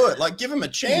starting to do it. Like, give them a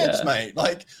chance, mate.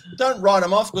 Like, don't write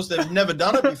them off because they've never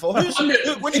done it before. Which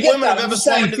women have ever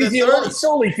swum into their 30s?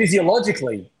 Solely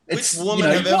physiologically. Which It's, woman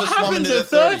have ever What swum happened into to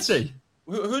their 30s? 30?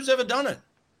 Who's ever done it?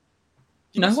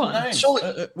 Give No us some one. names.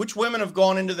 Surely- Which women have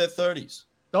gone into their 30s?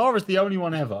 Dara's the only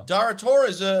one ever. Dara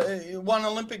Torres won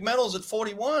Olympic medals at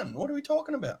 41. What are we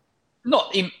talking about?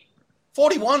 Not in.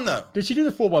 41 though. Did she do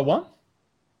the 4x1?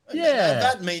 Yeah.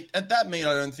 At that meet,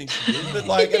 I don't think she did. But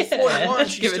like at Yeah, 41,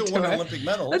 let's she give it still to won her. Olympic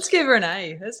medals. Let's give her an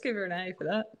A. Let's give her an A for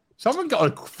that. Someone got a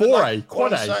 4A,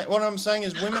 quad what, A. what I'm saying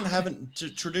is women haven't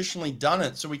traditionally done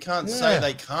it, so we can't say Yeah,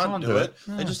 they can't do it.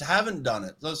 They just haven't done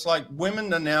it. So it's like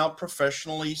women are now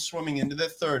professionally swimming into their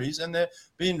 30s and they're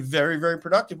being very, very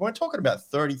productive. We're talking about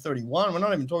 30, 31. We're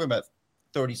not even talking about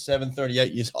 37,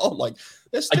 38 years old. Like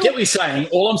they're I still get what you're saying.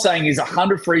 All I'm saying is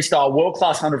 100 freestyle,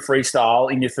 world-class 100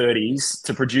 freestyle in your 30s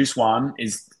to produce one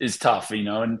is tough, you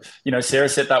know. And, you know, Sarah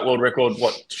set that world record,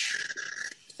 what,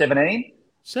 17?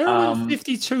 Sarah went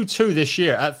 52.2 this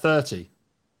year at 30.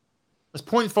 That's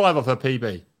 0.5 off her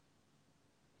PB.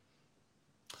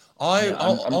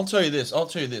 I'll tell you this.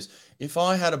 If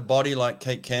I had a body like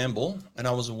Kate Campbell and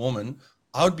I was a woman,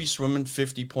 I would be swimming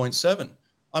 50.7.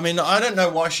 I mean, I don't know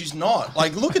why she's not.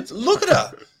 Like, look at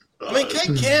her. I mean,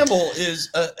 Kate Campbell is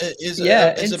a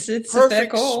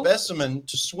perfect specimen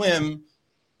to swim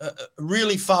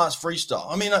really fast freestyle.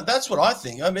 I mean, that's what I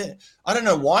think. I mean, I don't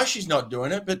know why she's not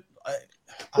doing it, but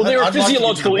there are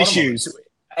physiological issues,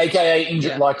 aka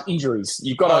injuries.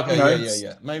 You've got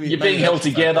to, Maybe you're being held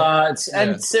together,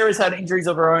 and Sarah's had injuries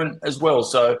of her own as well.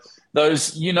 So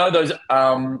those aches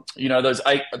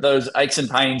and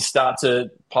pains start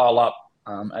to pile up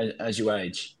as you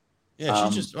age. Yeah,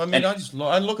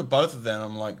 I look at both of them.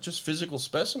 I'm like, just physical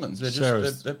specimens.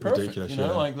 They're perfect.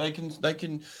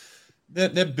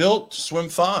 They're built to swim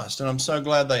fast, and I'm so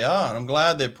glad they are. And I'm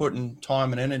glad they're putting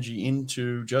time and energy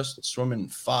into just swimming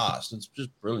fast. It's just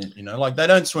brilliant, Like, they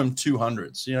don't swim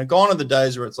 200s. Gone are the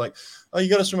days where it's like, oh, you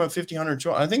got to swim at 50, 100,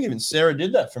 200. I think even Sarah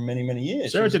did that for many, many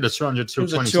years. Sarah did a 200 till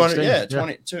 2016.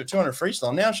 200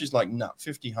 freestyle. Now she's like,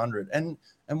 50, 100. And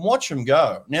watch them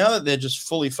go. Now that they're just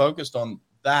fully focused on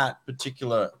that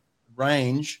particular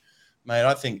range, mate,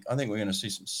 I think we're going to see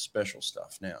some special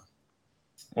stuff now.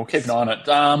 We'll keep an eye on it.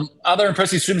 Other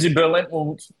impressive swims in Berlin.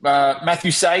 Well,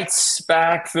 Matthew Sates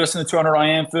back, first in the 200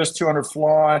 IM, first 200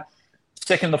 fly,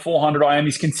 second in the 400 IM.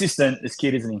 He's consistent, this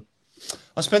kid, isn't he?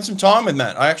 I spent some time with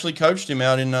Matt. I actually coached him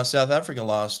out in South Africa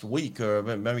last week, or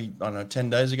maybe, I don't know, 10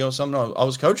 days ago or something. I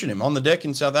was coaching him on the deck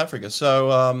in South Africa.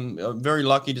 So I'm very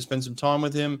lucky to spend some time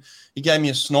with him. He gave me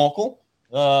a snorkel.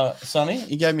 Sonny,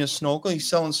 he gave me a snorkel. He's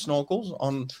selling snorkels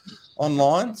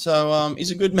online, so he's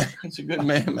a good man. He's a good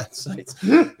man, Matt Sates.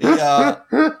 He's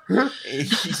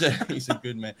a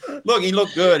good man. Look, he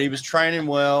looked good. He was training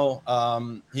well.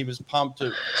 He was pumped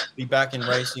to be back in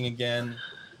racing again.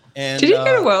 And did he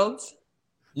go to Worlds?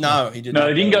 No, he didn't. No,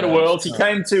 he didn't go to Worlds. He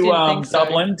came to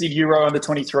Dublin, did Euro under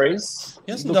 23s.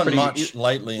 He hasn't done much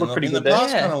lately. In the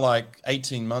past kind of like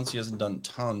 18 months, he hasn't done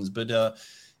tons, but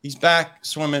he's back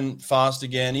swimming fast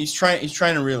again. He's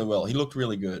training really well. He looked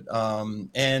really good.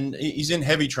 And he's in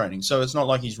heavy training, so it's not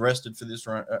like he's rested for this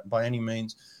by any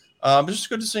means. But it's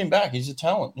good to see him back. He's a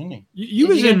talent, isn't he? You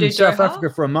was in South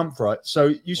Africa for a month, right?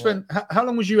 So you spent how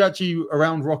long was you actually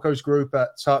around Rocco's group at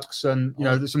Tux? And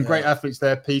there's some great athletes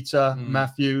there: Peter,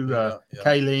 Matthew,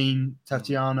 Kayleen,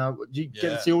 Tatiana. Did you get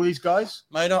to see all these guys?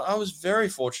 Mate, I was very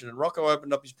fortunate. Rocco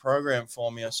opened up his program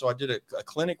for me, so I did a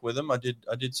clinic with him. I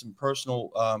did some personal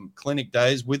clinic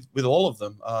days with all of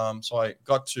them. So I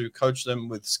got to coach them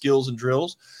with skills and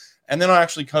drills. And then I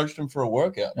actually coached him for a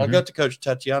workout. Mm-hmm. I got to coach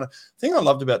Tatiana. The thing I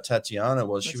loved about Tatiana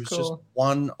was she was just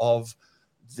one of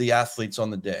the athletes on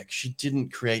the deck. She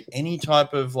didn't create any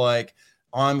type of like,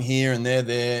 I'm here and they're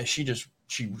there. She just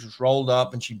rolled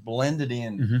up and she blended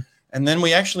in. Mm-hmm. And then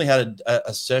we actually had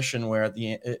a session where at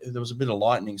the end, there was a bit of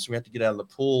lightning. So we had to get out of the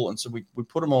pool. And so we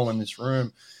put them all in this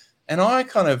room. And I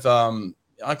kind of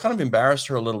embarrassed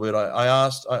her a little bit.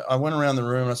 I went around the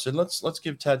room and I said, let's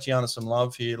give Tatiana some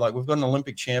love here. Like, we've got an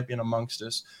Olympic champion amongst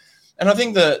us. And I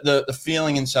think the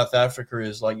feeling in South Africa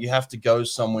is like, you have to go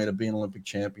somewhere to be an Olympic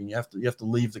champion. You have to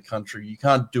leave the country. You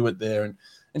can't do it there.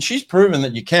 And she's proven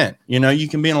that you can. You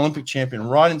can be an Olympic champion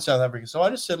right in South Africa. So I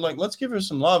just said, like, let's give her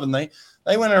some love. And they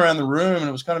went around the room and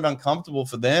it was kind of uncomfortable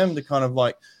for them to kind of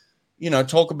like,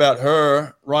 talk about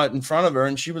her right in front of her.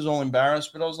 And she was all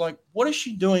embarrassed. But I was like, what is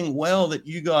she doing well that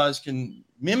you guys can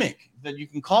mimic, that you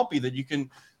can copy, that you can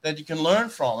learn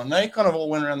from? And they kind of all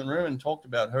went around the room and talked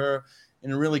about her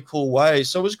in a really cool way.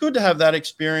 So it was good to have that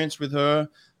experience with her.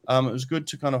 It was good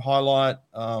to kind of highlight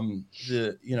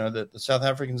the South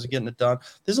Africans are getting it done.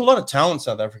 There's a lot of talent in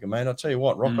South Africa, mate. I'll tell you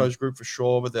what, Rocco's group for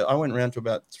sure. But I went around to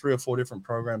about 3 or 4 different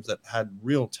programs that had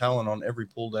real talent on every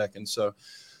pool deck. And so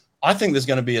I think there's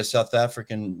going to be a South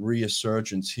African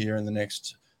resurgence here in the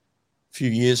next few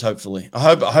years. Hopefully, I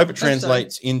hope it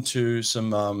translates into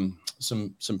some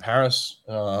Paris,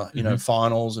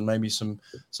 finals and maybe some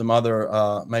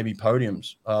other maybe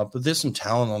podiums. But there's some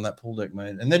talent on that pool deck,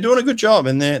 mate, and they're doing a good job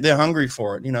and they're hungry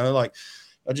for it. Like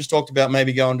I just talked about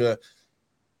maybe going to,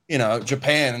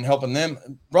 Japan and helping them.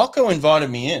 Rocco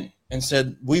invited me in and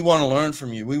said, we want to learn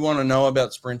from you. We want to know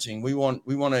about sprinting. We want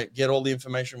to get all the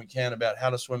information we can about how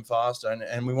to swim faster,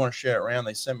 and we want to share it around.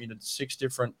 They sent me to 6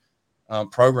 different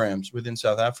programs within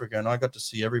South Africa, and I got to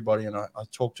see everybody, and I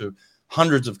talked to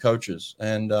hundreds of coaches,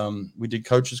 and we did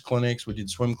coaches clinics. We did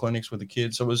swim clinics with the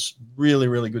kids. So it was really,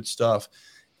 really good stuff,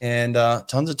 and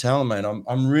tons of talent, mate.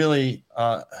 I'm really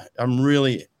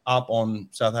up on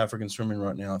South African swimming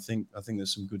right now. I think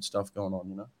there's some good stuff going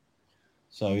on,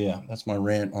 So yeah, that's my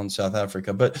rant on South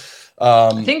Africa. But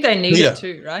I think they need Peter. it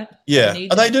too, right? Yeah,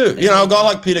 they do. They You know, a need guy it.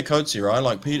 like Peter Coetzee, right?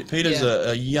 Like Peter's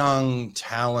Yeah. a young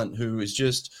talent who is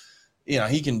just, you know,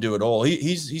 he can do it all.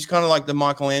 He's kind of like the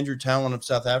Michael Andrew talent of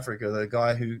South Africa, the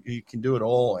guy who he can do it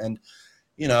all. And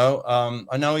you know,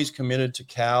 I know he's committed to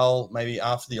Cal maybe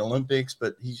after the Olympics,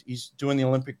 but he's doing the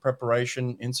Olympic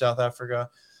preparation in South Africa.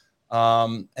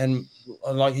 And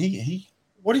like he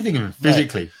What do you think of him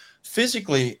physically?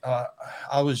 physically,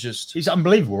 I was just. He's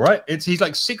unbelievable, right? He's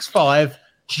like 6'5",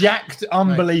 jacked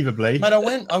unbelievably. Mate, I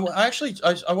went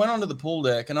onto the pool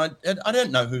deck, and I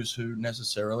don't know who's who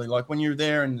necessarily. Like when you're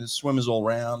there and there's swimmers all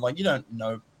around, like you don't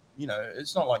know, you know,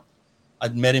 it's not like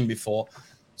I'd met him before.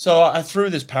 So I threw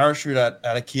this parachute at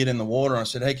a kid in the water, and I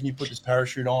said, "Hey, can you put this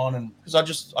parachute on?" And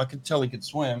because I could tell he could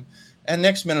swim. And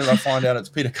next minute, I find out it's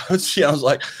Peter Coetzee. I was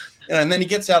like, you know, and then he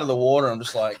gets out of the water. I'm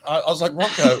just like, I was like,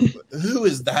 Rocco, who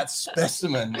is that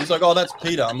specimen? He's like, oh, that's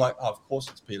Peter. I'm like, oh, of course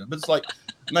it's Peter. But it's like,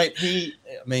 mate,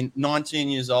 19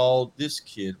 years old, this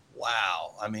kid,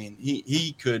 wow. I mean,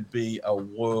 he could be a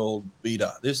world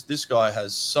beater. This guy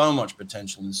has so much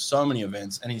potential in so many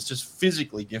events, and he's just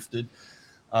physically gifted.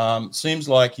 Seems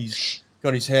like he's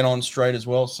got his head on straight as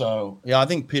well. So, yeah, I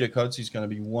think Peter Coetzee is going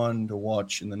to be one to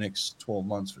watch in the next 12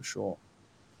 months for sure.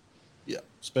 Yeah,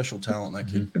 special talent, that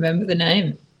kid. Remember the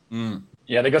name.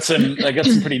 Yeah, they got some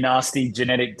pretty nasty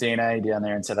genetic DNA down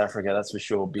there in South Africa. That's for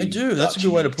sure. They do. That's a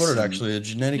good way to put it. Actually, a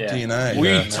genetic DNA. Well,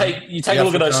 Yeah. you take a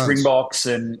look at those Afrikaans. Springboks,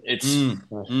 and it's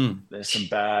there's some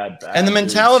bad. And the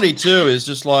dudes. mentality too is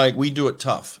just like we do it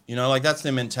tough. You know, like that's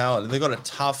their mentality. They got a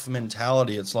tough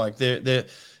mentality. It's like they're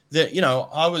you know,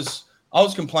 I was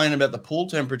complaining about the pool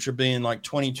temperature being like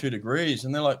 22 degrees,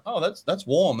 and they're like, oh, that's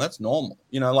warm, that's normal.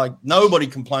 You know, like nobody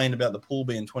complained about the pool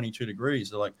being 22 degrees.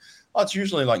 They're like, oh, it's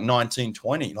usually like 19,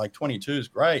 20, like 22 is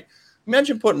great.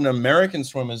 Imagine putting American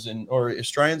swimmers in or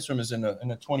Australian swimmers in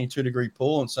a 22 degree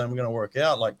pool and saying we're going to work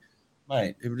out. Like,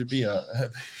 mate, it would be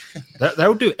a.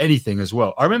 They'll do anything as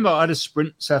well. I remember I had a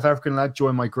sprint South African lad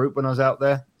join my group when I was out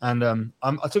there, and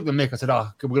I took the mick. I said,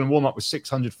 we're going to warm up with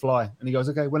 600 fly. And he goes,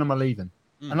 okay, when am I leaving?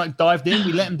 And like dived in,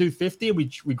 we let him do 50, and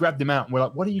we grabbed him out, and we're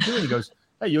like, what are you doing? He goes,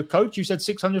 hey, you're a coach, you said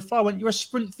 600 fly. I went, you're a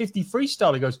sprint 50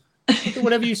 freestyle. He goes, do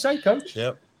whatever you say, coach.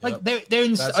 Yep. Like they're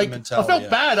in, That's like, the I mentality, felt yeah.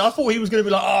 bad. I thought he was going to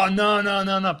be like, oh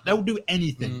no. They'll do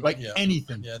anything, Yeah.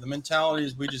 anything. Yeah, the mentality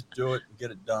is we just do it, get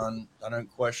it done. They don't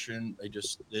question. They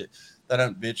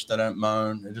don't bitch. They don't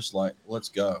moan. They're just like, let's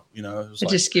go. You know, They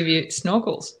just give you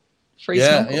snorkels. Free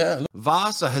yeah, snorkels. yeah.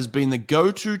 Vasa has been the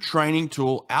go-to training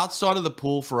tool outside of the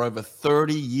pool for over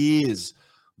 30 years.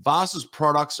 Vasa's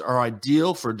products are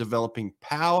ideal for developing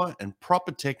power and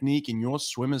proper technique in your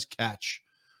swimmer's catch.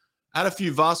 Add a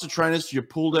few Vasa trainers to your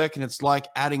pool deck, and it's like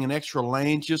adding an extra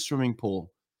lane to your swimming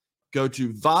pool. Go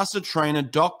to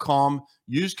vasatrainer.com,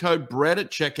 use code BREAD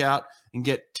at checkout, and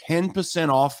get 10%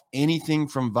 off anything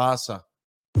from Vasa.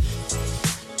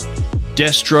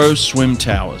 Destro Swim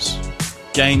Towers.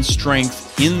 Gain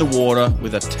strength in the water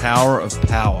with a tower of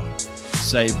power.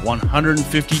 Save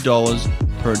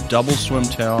 $150 per double swim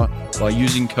tower by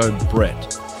using code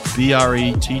BRETT,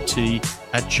 B-R-E-T-T,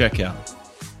 at checkout.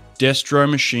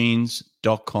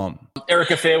 DestroMachines.com.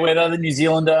 Erica Fairweather, the New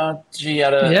Zealander, she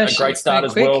had a she great was start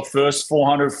pretty as well. quick. First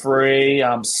 400 free,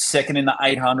 second in the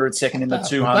 800, second in the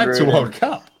 200. Back to World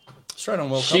Cup. Straight on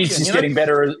World Cup. She's again. just You know- getting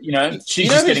better. You know, she's You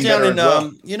know just who's getting down better in as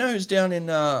well. you know who's down in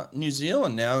New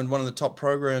Zealand now, and one of the top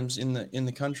programs in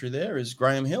the country there is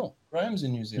Graham Hill. Graham's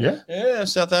in New Zealand. Yeah,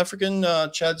 South African,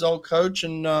 Chad's old coach,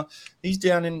 and he's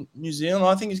down in New Zealand.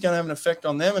 I think he's going to have an effect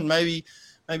on them, and maybe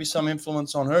some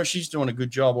influence on her. She's doing a good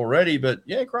job already, but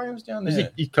yeah, Graham's down Is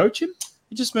there. he coaching?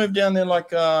 He just moved down there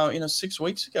like 6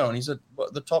 weeks ago, and he's at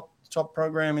the top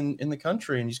program in the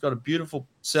country, and he's got a beautiful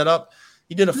setup.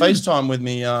 He did a FaceTime with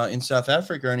me in South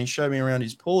Africa, and he showed me around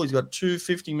his pool. He's got 2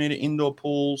 50-meter indoor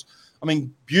pools. I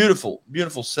mean, beautiful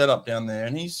setup down there,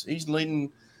 and he's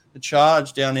leading the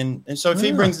charge down in. And so if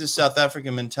he brings this South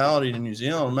African mentality to New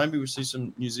Zealand, maybe we'll see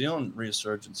some New Zealand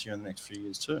resurgence here in the next few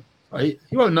years too. He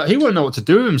won't know what to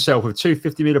do with himself with 2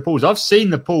 50-meter pools. I've seen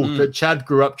the pool that Chad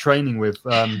grew up training with.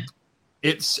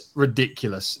 It's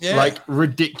ridiculous. Yeah. Like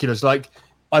ridiculous. Like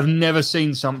I've never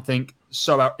seen something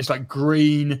so out. It's like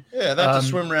green. Yeah, they have to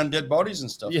swim around dead bodies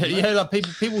and stuff. Yeah, don't they? yeah. Like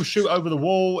people shoot over the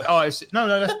wall. Oh, that's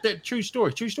true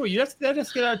story. True story. You have to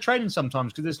get out of training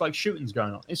sometimes because there's like shootings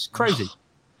going on. It's crazy.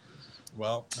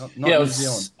 Well, not Yeah, New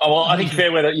Zealand. Oh, well, I think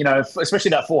Fairweather, you know, especially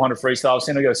that 400 freestyle, I've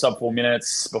seen her go sub 4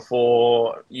 minutes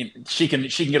before. She can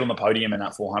get on the podium in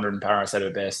that 400 in Paris at her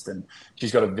best, and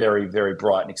she's got a very, very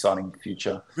bright and exciting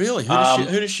future. Really? Who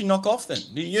does she knock off then?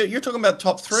 You're talking about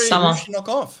top 3. Who Summer. does she knock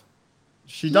off?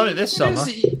 She done it this summer.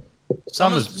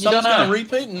 Summer's going to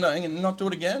repeat and not do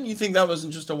it again? You think that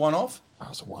wasn't just a one-off? That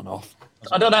was a one-off.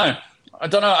 I don't know.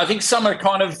 I think Summer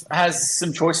kind of has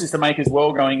some choices to make as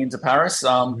well going into Paris.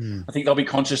 I think they'll be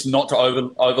conscious not to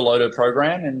overload her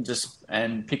program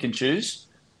and pick and choose.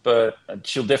 But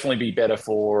she'll definitely be better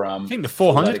for. I think the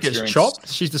 400 gets chopped.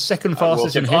 She's the second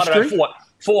fastest in history.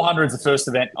 400 is the first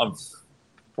event of.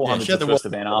 400 is the first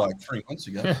event up. Like 3 months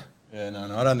ago. Yeah,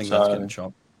 no, I don't think that's getting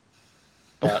chopped.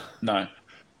 No.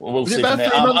 We'll see. About 3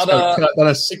 months ago, done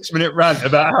a 6-minute rant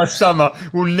about how Summer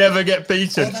will never get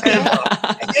beaten.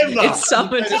 It's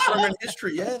Summer in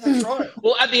history. Yeah, that's right.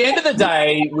 Well, at the end of the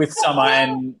day, with Summer,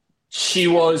 and she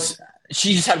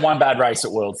just had one bad race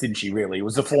at Worlds, didn't she? Really, it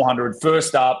was the 400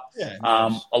 first up. Yeah,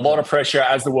 a lot of pressure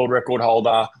as the world record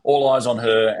holder, all eyes on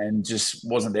her, and just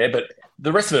wasn't there. But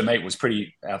the rest of her meet was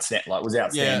pretty outstanding. Like, was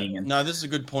outstanding. Yeah. And no, this is a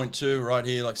good point too, right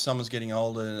here. Like, Summer's getting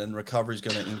older and recovery's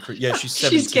going to increase. Yeah, she's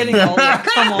 17. She's getting older.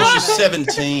 Come on. She's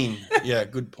 17. Yeah,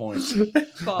 good point.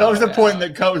 That was the point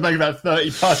that Kurt was making about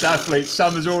 30-plus athletes.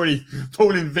 Summer's already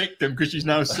fallen victim because she's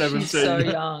now 17. She's so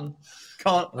young.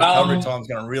 Recovery time's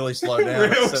going to really slow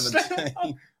down at 17.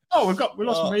 We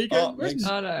lost Megan.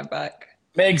 No, back.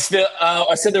 Megs,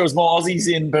 I said there was more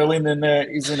Aussies in Berlin than there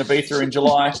is in Ibiza in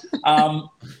July.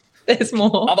 There's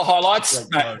more. Other highlights,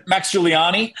 Max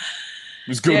Giuliani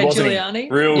was good, wasn't Giuliani. he?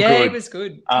 Real good. Yeah, he was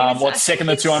good. Second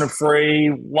the 200 free,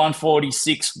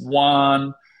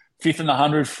 146.1, fifth in the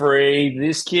 100 free.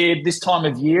 This kid, this time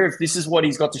of year, if this is what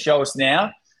he's got to show us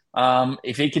now,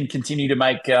 if he can continue to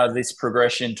make this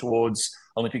progression towards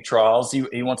Olympic trials,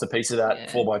 he wants a piece of that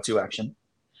 4x2 action.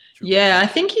 Yeah, I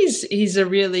think he's a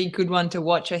really good one to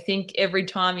watch. I think every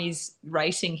time he's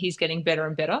racing, he's getting better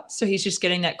and better. So he's just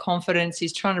getting that confidence.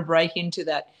 He's trying to break into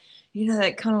that,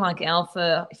 that kind of like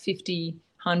alpha 50,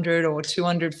 100 or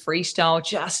 200 freestyle.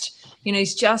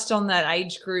 He's just on that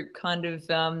age group kind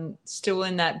of still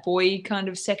in that boy kind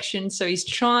of section. So he's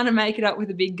trying to make it up with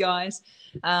the big guys.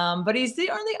 But he's the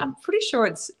only, I'm pretty sure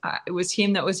it was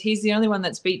him he's the only one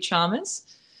that's beat Chalmers.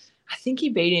 I think he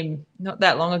beat him not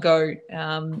that long ago.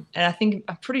 And I'm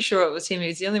pretty sure it was him.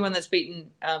 He's the only one that's beaten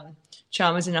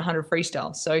Chalmers in 100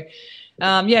 freestyle. So,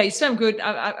 he's so good.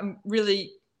 I'm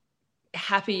really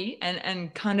happy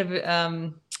and kind of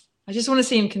I just want to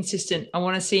see him consistent. I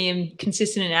want to see him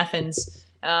consistent in Athens,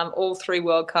 all 3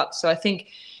 World Cups. So I think,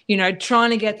 trying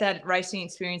to get that racing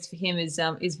experience for him is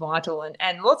vital.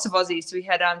 And lots of Aussies. We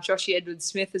had Joshy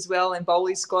Edwards-Smith as well in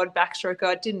Bowley's squad, backstroker.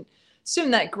 I didn't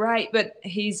swim that great, but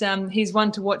he's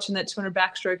one to watch in that 200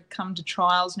 backstroke come to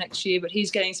trials next year, but he's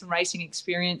getting some racing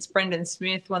experience. Brendan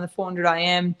Smith won the 400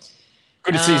 IM.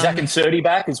 Good to see Zach and Surdy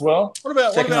back as well. What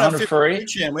about 100 free?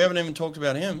 We haven't even talked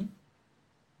about him.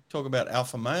 Talk about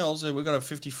alpha males. We've got a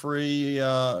 50 free.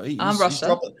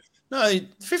 Armbruster.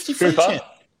 50 free champ.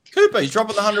 Cooper. He's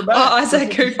dropping the 100 back. Oh,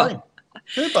 Isaac Cooper.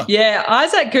 Yeah,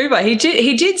 Isaac Cooper. He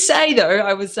did say though.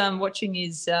 I was watching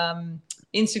his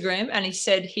Instagram, and he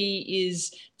said he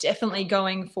is definitely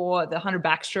going for the 100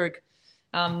 backstroke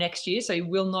next year, so he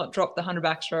will not drop the 100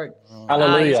 backstroke.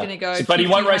 Hallelujah! He's going to go, but he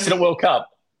won't race it at World Cup.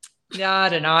 No, I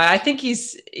don't know. I think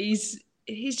he's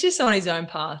just on his own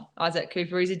path. Isaac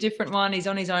Cooper. He's a different one. He's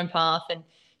on his own path, and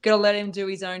got to let him do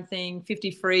his own thing.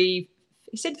 50 free.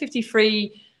 He said 50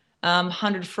 free.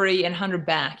 100 free and 100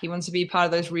 back. He wants to be part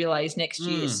of those relays next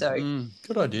year.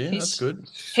 Good idea. That's good.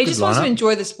 He just wants to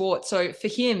enjoy the sport. So for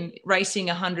him, racing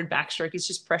 100 backstroke is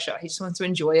just pressure. He just wants to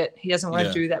enjoy it. He doesn't want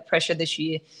to do that pressure this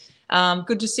year.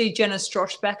 Good to see Jenna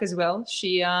Strosh back as well.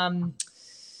 She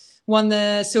won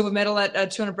the silver medal at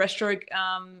 200 breaststroke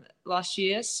last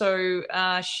year. So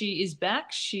she is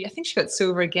back. I think she got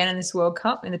silver again in this World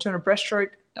Cup in the 200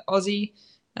 breaststroke, Aussie.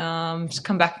 She's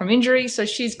come back from injury, so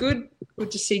she's good.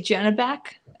 Good to see Jenna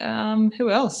back. Who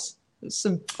else?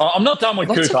 I'm not done with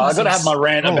Cooper. I've got to have my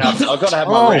rant about. I've got to have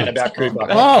my rant about Cooper.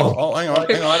 Hang on.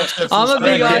 I'm a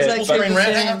big Isaac Cooper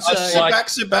fan.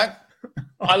 Sit back.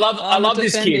 I love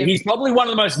this kid. He's probably one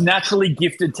of the most naturally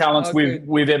gifted talents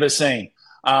we've ever seen.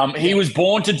 He was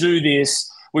born to do this.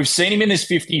 We've seen him in this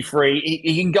 50 free.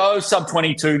 He can go sub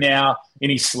 22 now in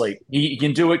his sleep. He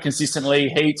can do it consistently.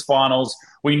 Heats, finals.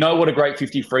 We know what a great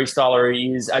 50 freestyler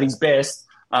he is at his best.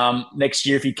 Next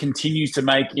year, if he continues to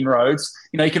make inroads,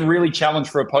 he can really challenge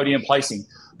for a podium placing.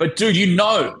 But dude, he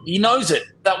knows it.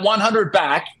 That 100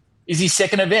 back is his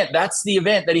second event. That's the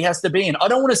event that he has to be in. I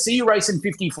don't want to see you racing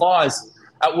 50 flies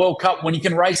at World Cup when you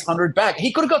can race 100 back.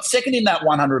 He could have got second in that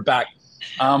 100 back,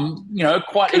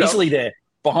 quite easily there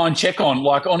behind Chekon,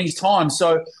 like on his time.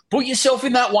 So put yourself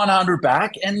in that 100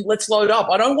 back and let's load up.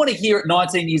 I don't want to hear at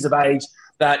 19 years of age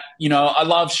that, I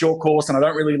love short course and I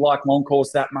don't really like long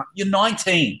course that much. You're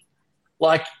 19.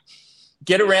 Like,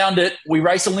 get around it. We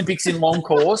race Olympics in long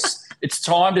course. It's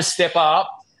time to step up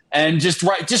and just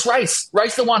race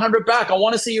the 100 back. I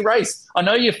want to see you race. I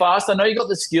know you're fast. I know you got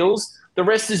the skills. The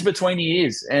rest is between your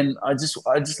ears. And I just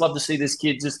love to see this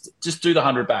kid just do the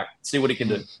 100 back, see what he can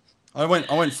do. I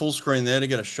went full screen there to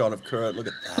get a shot of Kurt. Look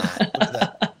at that. Look at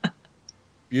that.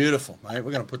 Beautiful, mate.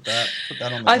 We're going to put that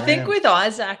on the I gram. think with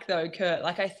Isaac, though, Kurt,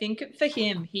 like I think for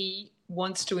him, he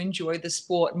wants to enjoy the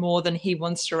sport more than he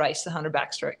wants to race the 100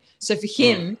 backstroke. So for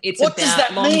him, it's What does about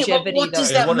that mean? longevity. What does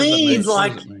though. that What does it mean? mean?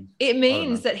 Like, What does it mean? It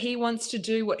means that he wants to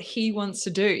do what he wants to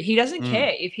do. He doesn't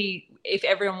care if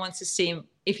everyone wants to see him,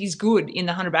 if he's good in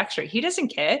the 100 backstroke. He doesn't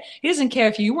care. He doesn't care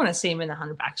if you want to see him in the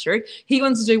 100 backstroke. He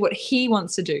wants to do what he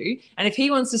wants to do. And if he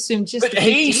wants to swim just But the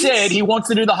he 50s, said he wants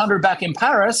to do the 100 back in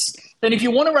Paris. Then if you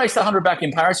want to race the 100 back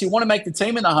in Paris, you want to make the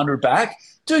team in the 100 back,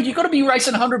 dude, you've got to be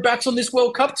racing 100 backs on this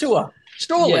World Cup tour.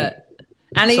 Surely. yeah.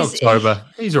 And It's October.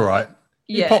 He's all right.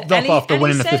 Yeah. He popped And off after and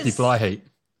winning the 50 says- fly heat.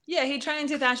 Yeah, he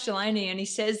trains with Ash Delaney, and he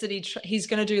says that he's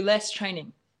going to do less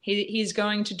training. He's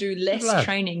going to do less lad.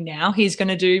 training now. He's going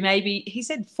to do maybe, he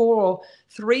said 4 or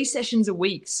 3 sessions a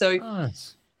week. So,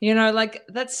 Nice. you know, like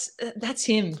that's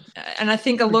him. And I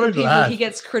think a lot of Good people, lad. he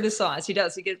gets criticized. He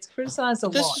does. He gets criticized a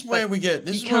This lot. is where but we get.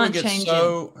 This you is where we can't get change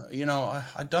so. You know,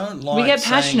 I don't like. we get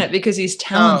saying- passionate because he's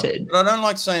talented. No, but I don't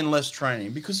like saying less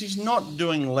training because he's not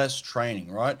doing less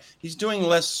training, right? He's doing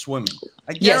less swimming.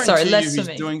 I guarantee Yeah, sorry, less you swimming.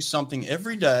 he's doing something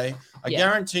every day. I Yeah.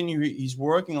 guarantee you he's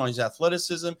working on his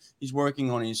athleticism. He's working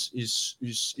on his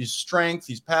strength,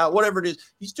 his power, whatever it is.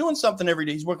 He's doing something every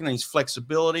day. He's working on his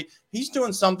flexibility. He's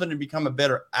doing something to become a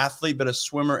better athlete, better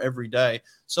swimmer every day.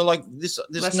 So like this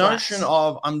Less notion laps.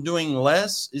 of I'm doing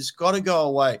less is got to go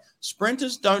away.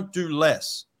 Sprinters don't do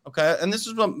less. Okay. And this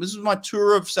is my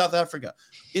tour of South Africa.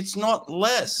 It's not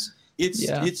less.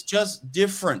 It's just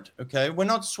different. Okay. We're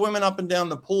not swimming up and down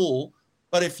the pool,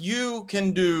 but if you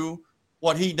can do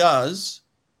what he does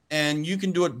and you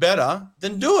can do it better,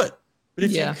 then do it. But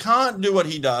if Yeah. you can't do what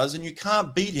he does and you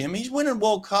can't beat him, he's winning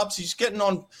World Cups. He's getting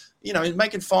on, he's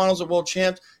making finals at World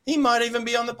Champs. He might even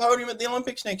be on the podium at the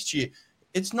Olympics next year.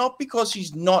 It's not because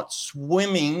he's not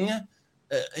swimming.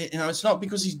 It's not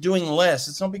because he's doing less.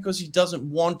 It's not because he doesn't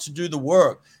want to do the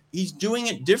work. He's doing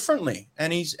it differently,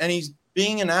 and he's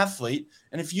being an athlete.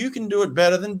 And if you can do it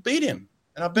better, then beat him.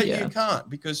 And I bet Yeah. you can't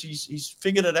because he's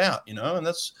figured it out. And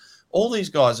that's all these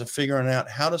guys are figuring out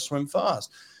how to swim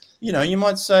fast. You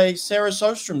might say Sarah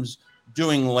Sostrom's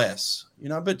doing less,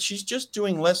 but she's just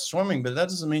doing less swimming. But that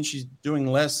doesn't mean she's doing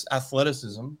less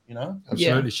athleticism. Absolutely.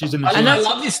 Yeah. She's in I the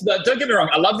love this. Don't get me wrong.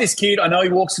 I love this kid. I know he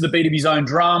walks to the beat of his own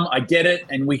drum. I get it,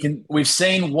 and we've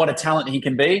seen what a talent he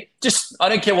can be. I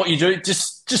don't care what you do.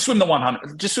 Just swim the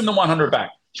 100. Just swim the 100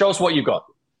 back. Show us what you've got.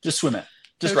 Just swim it.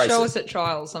 Just He'll race show it. us at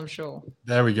trials, I'm sure.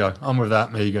 There we go. I'm with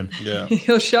that, Megan. Yeah.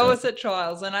 He'll show us at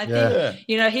trials, and I Yeah.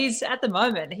 think he's at the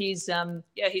moment he's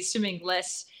swimming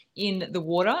less in the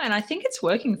water, and I think it's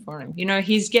working for him.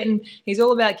 He's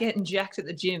all about getting jacked at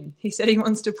the gym. He said he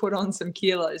wants to put on some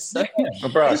kilos, so Oh,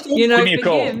 bro, for give me a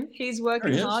call. him, he's working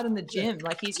There he is. hard in the gym.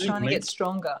 Like he's See, trying to mate. get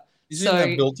stronger. He's So-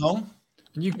 in that biltong.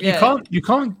 You Yeah.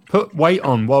 can't put weight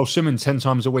on while swimming 10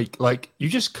 times a week. Like you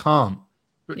just can't.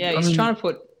 Yeah, he's trying to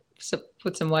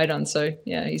put some weight on. So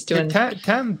yeah, he's doing.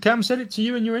 Cam said it to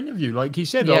you in your interview. Like he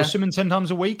said, I Yeah. was swimming 10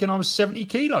 times a week and I was 70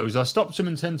 kilos. I stopped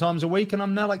swimming 10 times a week and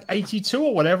I'm now like 82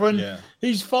 or whatever. And Yeah.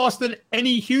 he's faster than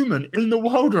any human in the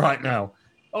world right now.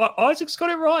 Isaac's got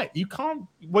it right. You can't,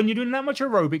 when you're doing that much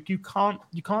aerobic, you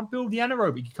can't build the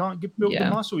anaerobic. You can't build Yeah.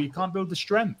 the muscle. You can't build the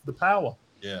strength, the power.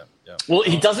 Yeah. Yeah. Well,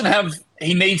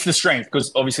 he needs the strength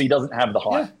because obviously he doesn't have the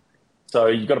height. Yeah. So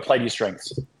you've got to play to your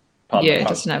strengths. Pardon Yeah, the it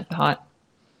pun. doesn't have the height.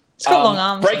 It's got long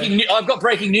arms. I've got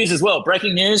breaking news as well.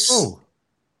 Breaking news.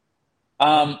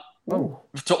 Oh,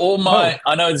 To all my,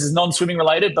 I know this is non-swimming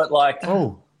related, but like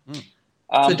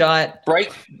It's the diet.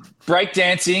 break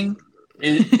dancing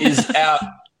is out.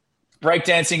 Break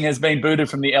dancing has been booted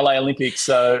from the LA Olympics.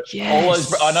 So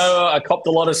Yes. I know I copped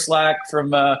a lot of slack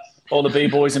from all the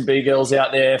B-boys and B-girls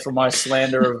out there for my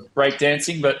slander of break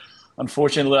dancing, but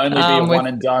unfortunately it'll only be a one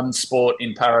and done sport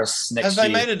in Paris next Have year.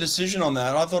 they made a decision on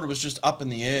that? I thought it was just up in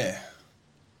the air.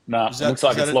 No, Is it looks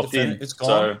like is it's that locked in. It's gone.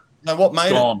 So No, what made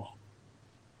it's it?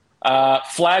 gone.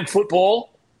 Flag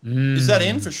football. Is that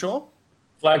in for sure?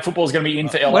 Flag football is going to be in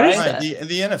for LA. What is Mate, that?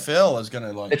 the NFL is going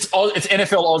to like It's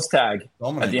NFL OzTag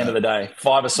dominate at the end of that. the day.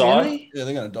 5 aside. Really? Yeah,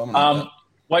 they're going to dominate.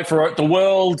 Wait for it. The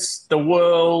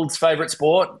world's favorite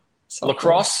sport, Softball.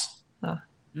 lacrosse. What?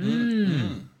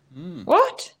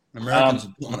 that. Americans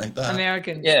will dominate that.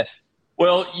 American. Yeah.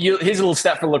 Well, here's a little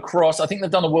stat for lacrosse. I think they've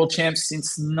done the world champs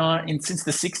since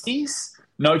the 60s.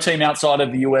 No team outside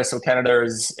of the US or Canada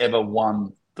has ever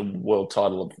won the world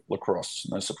title of lacrosse.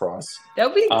 No surprise.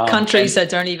 There'll be countries that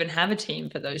don't even have a team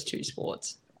for those two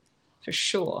sports, for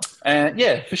sure. And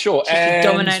yeah, for sure. Just And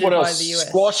dominated what by else? the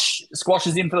US. Squash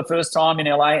is in for the first time in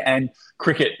LA, and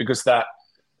cricket because that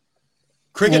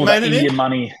Cricket all made that it Indian in.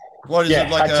 money. What is Yeah,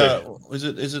 it like? had to. Is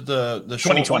it the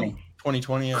short 2020. one?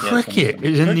 2020. Yeah. Cricket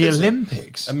is in the Cricket's in-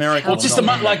 Olympics. America. Well, will just not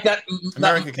the win. like that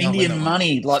America can't win Indian that one.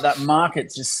 money, like that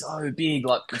market's just so big.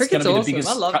 Like Cricket's it's going to be awesome. the biggest.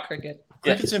 I love cricket.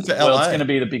 Cricket's in for Well, LA. it's going to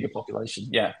be the bigger population.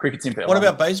 Yeah, cricket's in for What LA.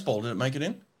 about baseball? Did it make it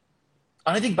in?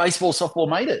 I don't think baseball, softball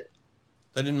made it.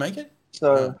 They didn't make it.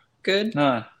 So Good.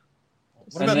 no.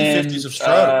 What And about then, the 50s of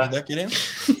Stroke? Did that get in?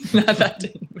 No, that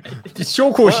didn't make it. Did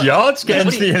short course What? yards get Yeah,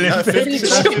 into the what do you- Olympics? no,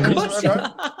 50s Short of course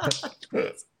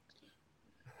Stroke?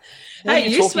 What are Hey,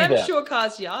 you talking swam about? short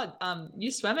cars yard.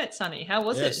 You swam it, Sonny. How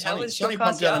was Yeah, it? How Sonny, was Sonny short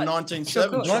cars pumped out yard? a Short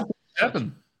 1970 course. joint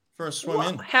Happened. for a swim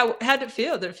in. How did it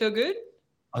feel? Did it feel good?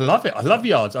 I love it. I love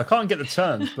yards. I can't get the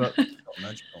terms, but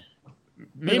Magical.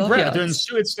 me and love Brett are doing yards.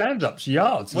 suited stand-ups.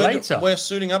 Yards We're, later. we're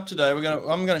suiting up today.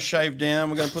 I'm gonna shave down.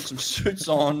 We're gonna put some suits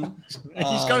on.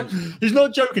 He's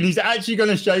not joking. He's actually going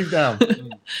to shave down.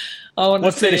 I want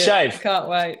What's there to see it. shave? Can't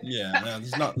wait. Yeah, no,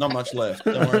 there's not much left.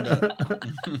 Don't worry about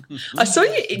it. I saw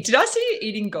you. Did I see you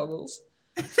eating goggles?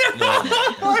 Yeah,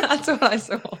 That's what I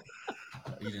saw.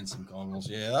 eating some goggles.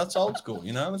 Yeah, that's old school.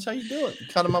 You know, that's how you do it. You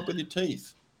cut them up with your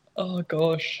teeth. Oh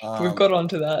gosh, Um, we've got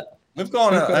onto that. We've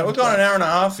gone an hour and a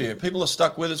half here. People are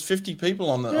stuck with us. 50 people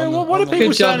on the. Yeah, on the what on are the- people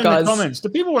Good job, saying in guys. the comments? Do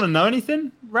people want to know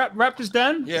anything? Raptors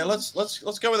Dan? Yeah, let's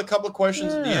go with a couple of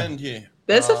questions at the Yeah. end here.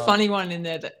 There's a funny one in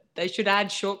there that they should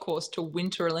add short course to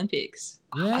Winter Olympics.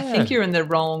 I Yeah. think you're in the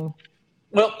wrong.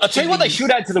 Well, I'll tell you what they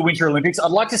should add to the Winter Olympics.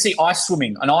 I'd like to see ice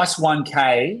swimming, an ice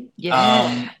 1K.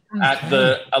 Yeah. At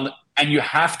the and you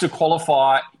have to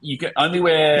qualify. You can only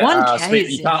wear 1K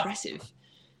is you can't. impressive.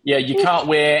 Yeah, you can't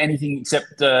wear anything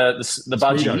except the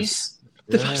budgies,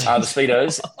 the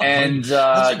speedos, and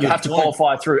That's a you good have to point.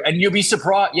 qualify through. And you'll be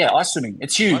surprised. Yeah, ice swimming.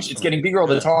 It's huge. Ice It's swimming. getting bigger all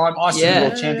the time. Ice Yeah. swimming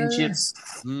world championships.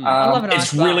 love an It's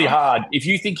ice bar. really hard. If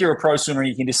you think you're a pro swimmer,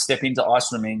 you can just step into ice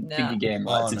swimming. No. Think again.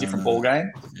 Oh, It's a no, different no. ball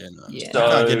game. Yeah, no. Yeah. You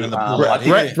can't get in the pool. out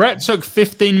here. Brett took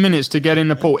 15 minutes to get in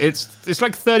the pool. It's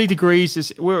like 30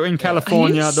 degrees. We're in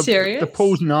California. The serious?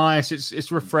 pool's nice.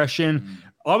 It's refreshing.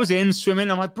 I was in swimming.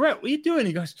 I'm like, Brett, what are you doing?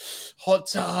 He goes, hot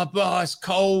tub, it's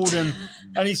cold. And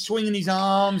he's swinging his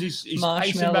arms. He's pacing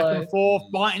back Marshmallow. and forth,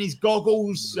 biting his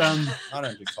goggles. I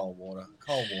don't do cold water.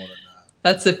 Cold water, no.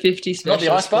 That's a 50 special. Not the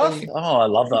ice for bath. you. Oh, I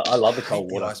love that. I love the I hate cold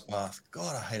the water. ice bath.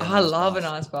 God, I hate. I love an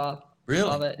ice bath. Really?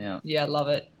 Love it. Yeah. I love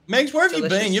it. Megs, where have you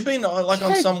Delicious. been? You've been like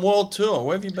on some world tour.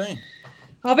 Where have you been?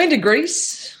 I've been to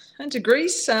Greece. Went to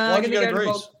Greece. Why'd you gonna go to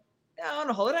Greece? On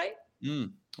a holiday.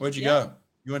 Where'd you Yeah. go?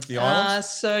 You went to the islands.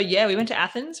 So yeah, we went to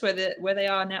Athens, where they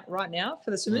are now right now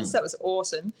for the swimmers. That was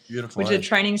awesome. Beautiful. Went to a eh?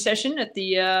 training session at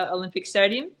the Olympic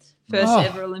Stadium, first Oh.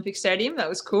 ever Olympic Stadium. That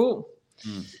was cool.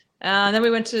 And then we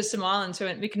went to some islands. We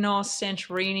went Mykonos,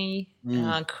 Santorini,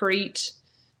 Crete,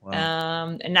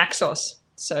 and Naxos.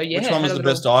 So yeah, Which one had was a the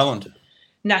little- best island?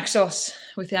 Naxos,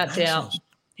 without doubt. Naxos.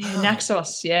 Yeah,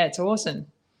 Naxos. Yeah, it's awesome.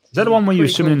 Is that the one where you were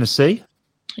Pretty swimming cool. in the sea?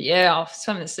 Yeah, I've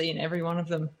swum in the sea in every one of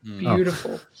them.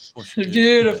 Beautiful. Of course you did.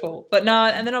 Beautiful. But no,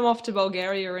 and then I'm off to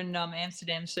Bulgaria and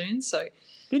Amsterdam soon. So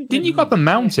Didn't you go up a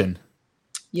mountain?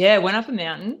 yeah, went up a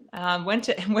mountain. Went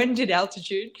and did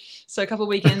altitude. So a couple of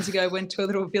weekends ago, went to a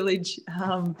little village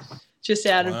just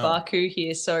out of Wow. Baku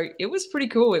here. So it was pretty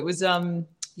cool. It was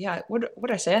yeah. What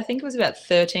did I say? I think it was about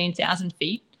 13,000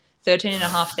 feet,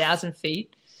 13,500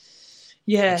 feet.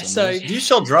 Yeah. That's So amazing. Do you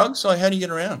sell drugs? So how do you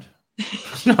get around?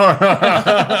 With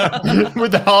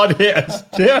the hard hitters.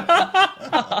 Yeah.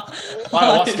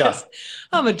 Ayahuasca.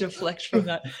 I'm a deflect from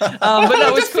that. But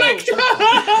that was cool.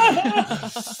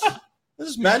 This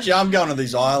is magic. I'm going to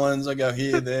these islands. I go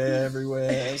here, there,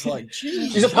 everywhere. It's like,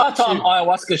 geez. He's a part-time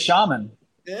ayahuasca shaman.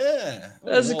 Yeah.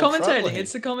 That's the More trouble commentating. here.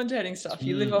 It's the commentating stuff.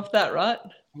 You live off that, right? I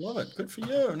love it. Good for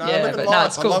you. No, Yeah, live it but no, life.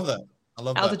 it's I cool. love that. I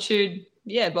love that. Altitude.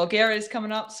 Yeah, Bulgaria is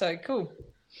coming up. So cool.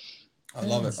 I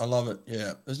love it. I love it.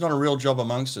 Yeah. There's not a real job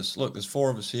amongst us. Look, there's 4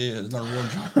 of us here. There's not a real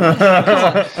job.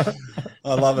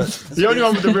 I love it. The only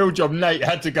one with the real job, Nate,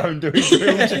 had to go and do his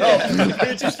real job.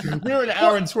 We were an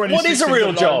hour and 20. What is a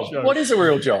real job? What is a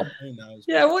real job? Who knows?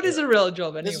 Yeah, what is a real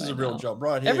job anyway? This is a real now? job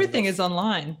right here. Everything is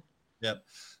online. Yep.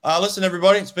 Listen,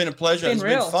 everybody, it's been a pleasure. It's It's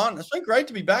been been real. fun. It's been great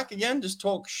to be back again. Just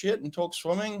talk shit and talk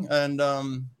swimming and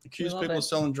accuse love people it. of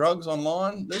selling drugs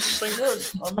online. This has been good.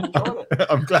 I've enjoyed it.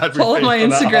 I'm glad we Follow my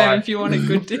finished on that high. Instagram if you want a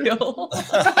good deal.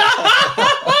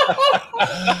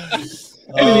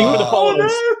 Anything for the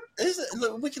followers.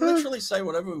 Look, we can literally say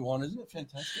whatever we want. Isn't it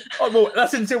fantastic? Oh, well,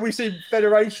 that's until we see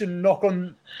Federation knock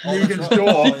on Oh, that's Negan's right. door.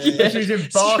 Oh, yeah. She's in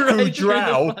Baku Straight through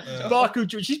Drow. the Yeah. Baku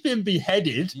Drow. She's been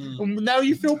beheaded. Mm. And now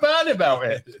you feel bad about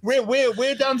it.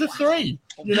 We're down to 3.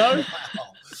 You know. Wow.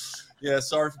 Yeah,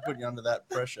 sorry for putting you under that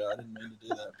pressure. I didn't mean to do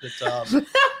that. But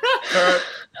Kurt,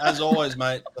 as always,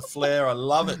 mate, the flair, I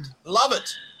love it. Love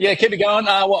it. Yeah, keep it going.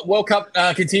 World Cup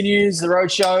continues. The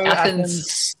road show Athens.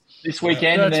 happens this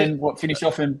weekend, Yeah, and that's then finish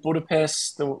off in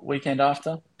Budapest the weekend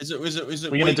after. Is it We're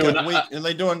gonna week, do week? Are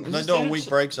they doing week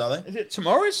breaks, are they? Is it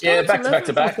tomorrow? It Yeah, starts back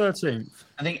to back. 13th.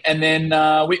 I think, and then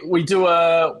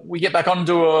we get back on and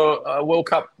do a World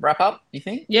Cup wrap up. You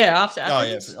think? Yeah, after Oh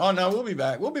yeah. Athens. Oh no, we'll be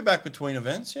back. We'll be back between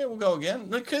events. Yeah, we'll go again.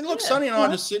 Look, Yeah, Sonny and I are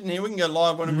yeah. just sitting here. We can go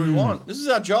live whenever we want. This is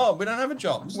our job. We don't have a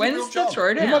job. This is a real When's the job.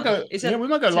 throwdown? We might go. Is Yeah, it we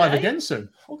might go live today? again soon.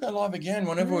 We'll go live again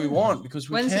whenever we want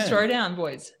because we When's can. the throwdown,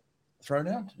 boys?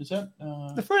 Throwdown? Is that?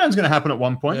 The throwdown's going to happen at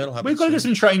one point. Yeah, it'll happen We've got to soon. get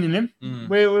some training in. Mm.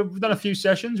 We've done a few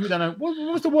sessions. We don't know what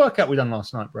was the workout we done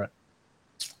last night, Brett.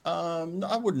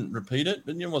 I wouldn't repeat it,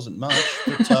 but it wasn't much.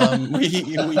 But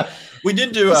we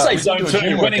did do Say we did zone do a 2.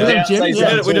 gym When in workout. doubt, Gym, say yeah.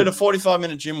 zone We 2. did a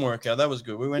 45-minute gym workout. That was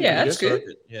good. We went Yeah, to the that's good.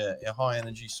 circuit. Yeah, high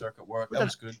energy circuit work. That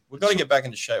was good. We've got to get back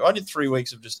into shape. I did 3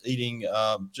 weeks of just eating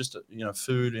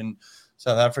food in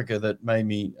South Africa that made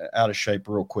me out of shape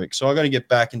real quick. So I got to get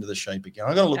back into the shape again.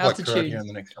 I got to look like Kurt Altitude. here in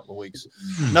the next couple of weeks.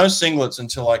 No singlets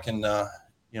until I can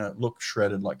look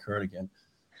shredded like Kurt again.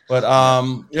 But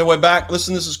we're back.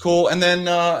 Listen, this is cool. And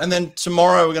then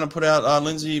tomorrow we're going to put out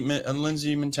Lindsay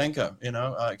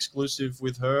Mintenko, exclusive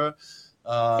with her.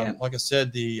 Like I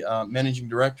said, the managing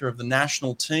director of the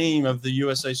national team of the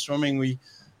USA Swimming. We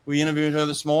interviewed her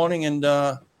this morning, and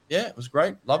it was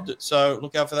great. Loved it. So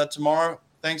look out for that tomorrow.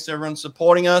 Thanks to everyone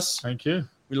supporting us. Thank you.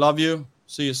 We love you.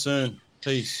 See you soon.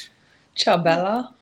 Peace. Ciao, Bella.